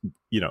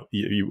 You know,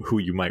 who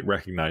you might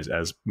recognize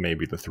as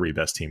maybe the 3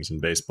 best teams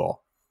in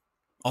baseball.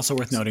 Also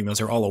worth noting,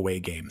 those are all away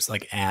games,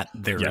 like at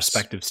their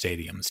respective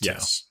stadiums, too.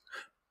 Yes.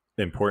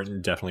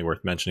 Important, definitely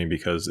worth mentioning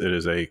because it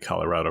is a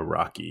Colorado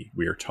Rocky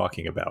we are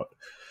talking about.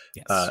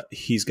 Yes.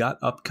 He's got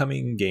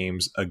upcoming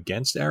games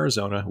against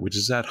Arizona, which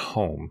is at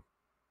home,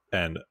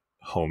 and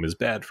home is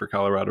bad for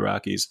Colorado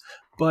Rockies,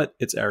 but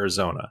it's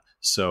Arizona.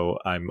 So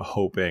I'm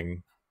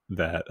hoping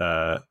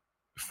that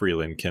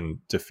Freeland can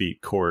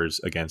defeat Coors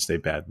against a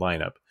bad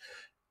lineup.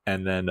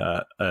 And then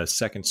a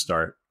second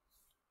start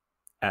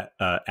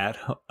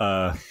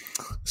a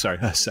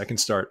second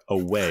start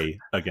away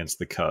against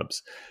the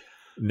Cubs.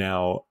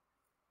 Now,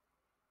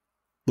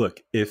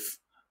 look, if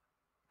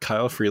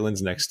Kyle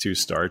Freeland's next 2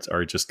 starts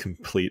are just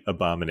complete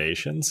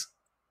abominations,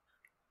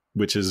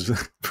 which is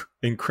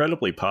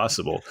incredibly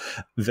possible,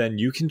 then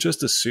you can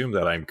just assume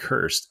that I'm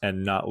cursed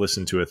and not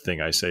listen to a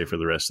thing I say for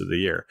the rest of the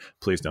year.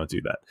 Please don't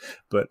do that.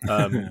 But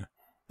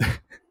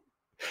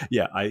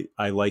yeah,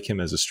 I like him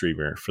as a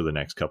streamer for the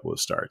next couple of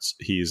starts.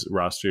 He's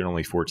rostered in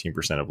only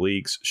 14% of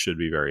leagues, should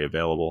be very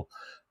available.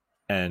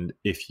 And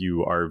if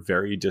you are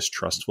very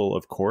distrustful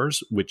of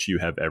Coors, which you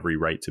have every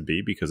right to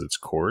be because it's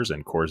Coors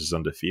and Coors is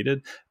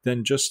undefeated,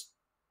 then just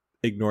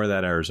ignore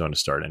that Arizona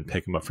start and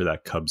pick him up for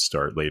that Cubs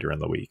start later in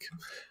the week.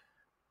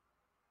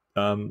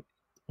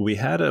 We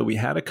had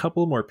a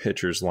couple more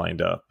pitchers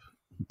lined up,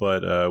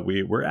 but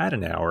we're at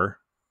an hour.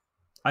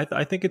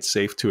 I think it's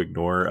safe to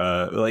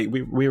ignore.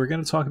 We were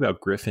going to talk about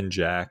Griffin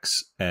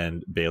Jax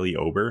and Bailey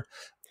Ober,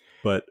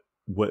 but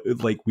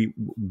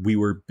we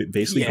were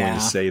basically going to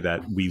say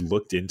that we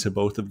looked into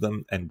both of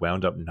them and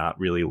wound up not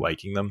really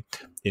liking them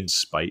in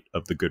spite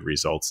of the good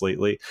results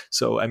lately.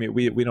 So I mean,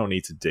 we don't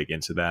need to dig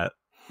into that.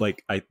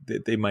 Like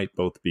they might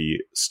both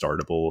be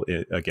startable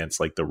against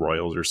like the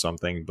Royals or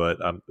something, but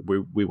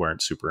we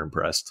weren't super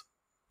impressed.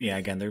 Yeah,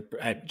 again, they're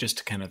just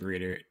to kind of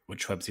reiterate what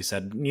Schwebsy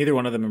said, neither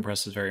one of them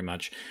impresses very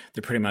much.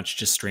 They're pretty much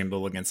just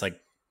streamable against like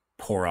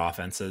poor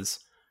offenses,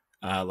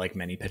 like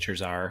many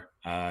pitchers are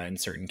in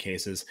certain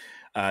cases.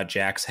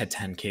 Jax had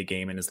 10K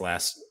game in his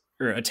last,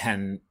 or a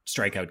 10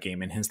 strikeout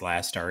game in his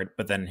last start,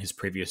 but then his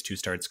previous 2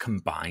 starts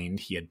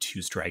combined, he had 2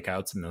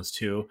 strikeouts in those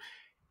 2.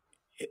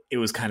 It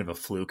was kind of a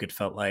fluke. It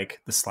felt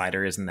like the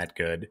slider isn't that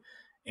good,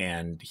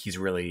 and he's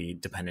really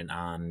dependent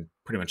on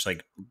pretty much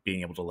like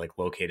being able to like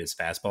locate his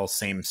fastball.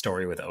 Same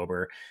story with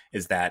Ober,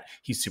 is that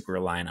he's super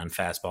reliant on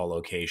fastball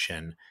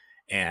location.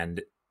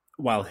 And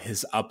while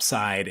his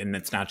upside, and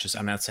it's not just,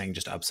 I'm not saying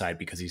just upside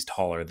because he's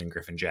taller than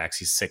Griffin Jax,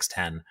 he's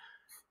 6'10".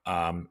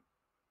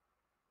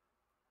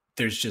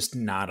 There's just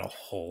not a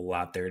whole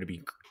lot there to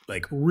be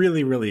like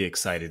really, really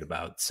excited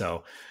about.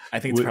 So I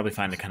think it's probably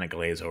fine to kind of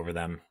glaze over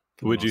them.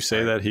 Would you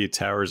say that he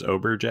towers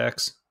Ober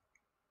Jax?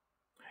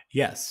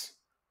 Yes,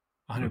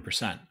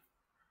 100%.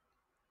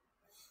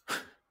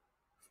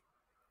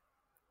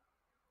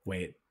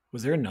 Wait,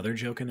 was there another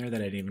joke in there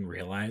that I didn't even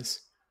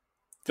realize?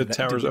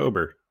 Towers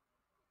Ober.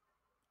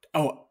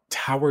 Oh,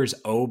 towers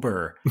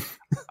Ober.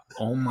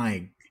 Oh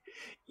my.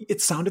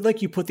 It sounded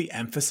like you put the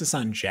emphasis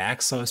on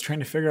Jax, so I was trying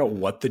to figure out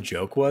what the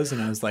joke was,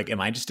 and I was like,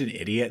 am I just an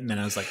idiot? And then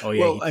I was like, oh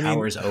yeah, well, he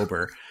towers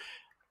Ober.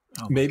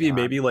 Oh maybe a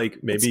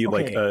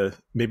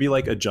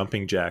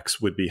jumping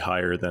Jax would be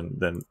higher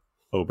than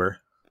Ober.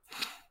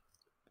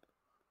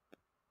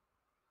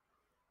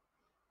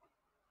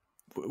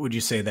 Would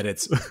you say that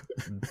it's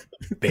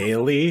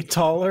Bailey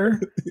taller?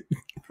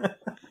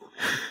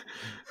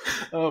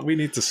 Oh, we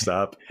need to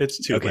stop. It's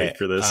too late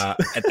for this.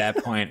 At that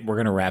point, we're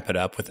going to wrap it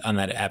up on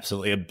that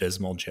absolutely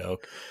abysmal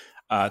joke.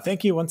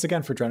 Thank you once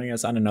again for joining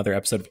us on another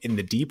episode of In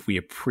the Deep. We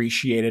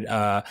appreciate it.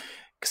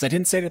 Because I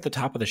didn't say it at the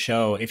top of the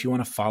show, if you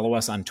want to follow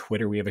us on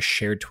Twitter, we have a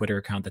shared Twitter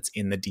account that's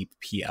In the Deep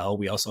PL.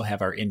 We also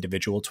have our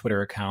individual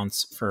Twitter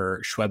accounts.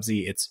 For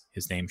Schwebzy, it's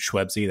his name,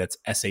 Schwebzy, that's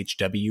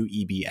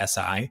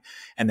SHWEBSI,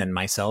 and then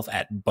myself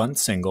at Bunt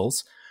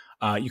Singles.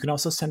 You can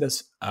also send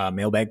us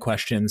mailbag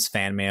questions,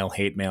 fan mail,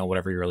 hate mail,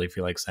 whatever you really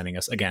feel like sending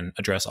us. Again,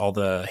 address all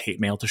the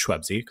hate mail to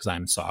Schwebzy because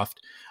I'm soft.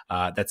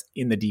 That's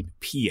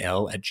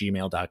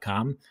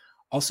inthedeeppl@gmail.com.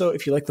 Also,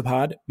 if you like the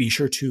pod, be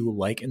sure to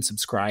like and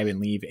subscribe and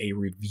leave a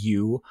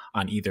review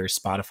on either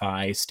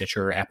Spotify,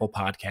 Stitcher, Apple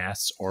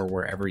Podcasts, or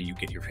wherever you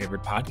get your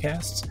favorite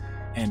podcasts.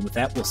 And with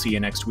that, we'll see you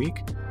next week.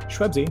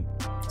 Schwebzy,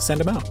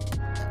 send them out.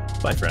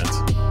 Bye, friends.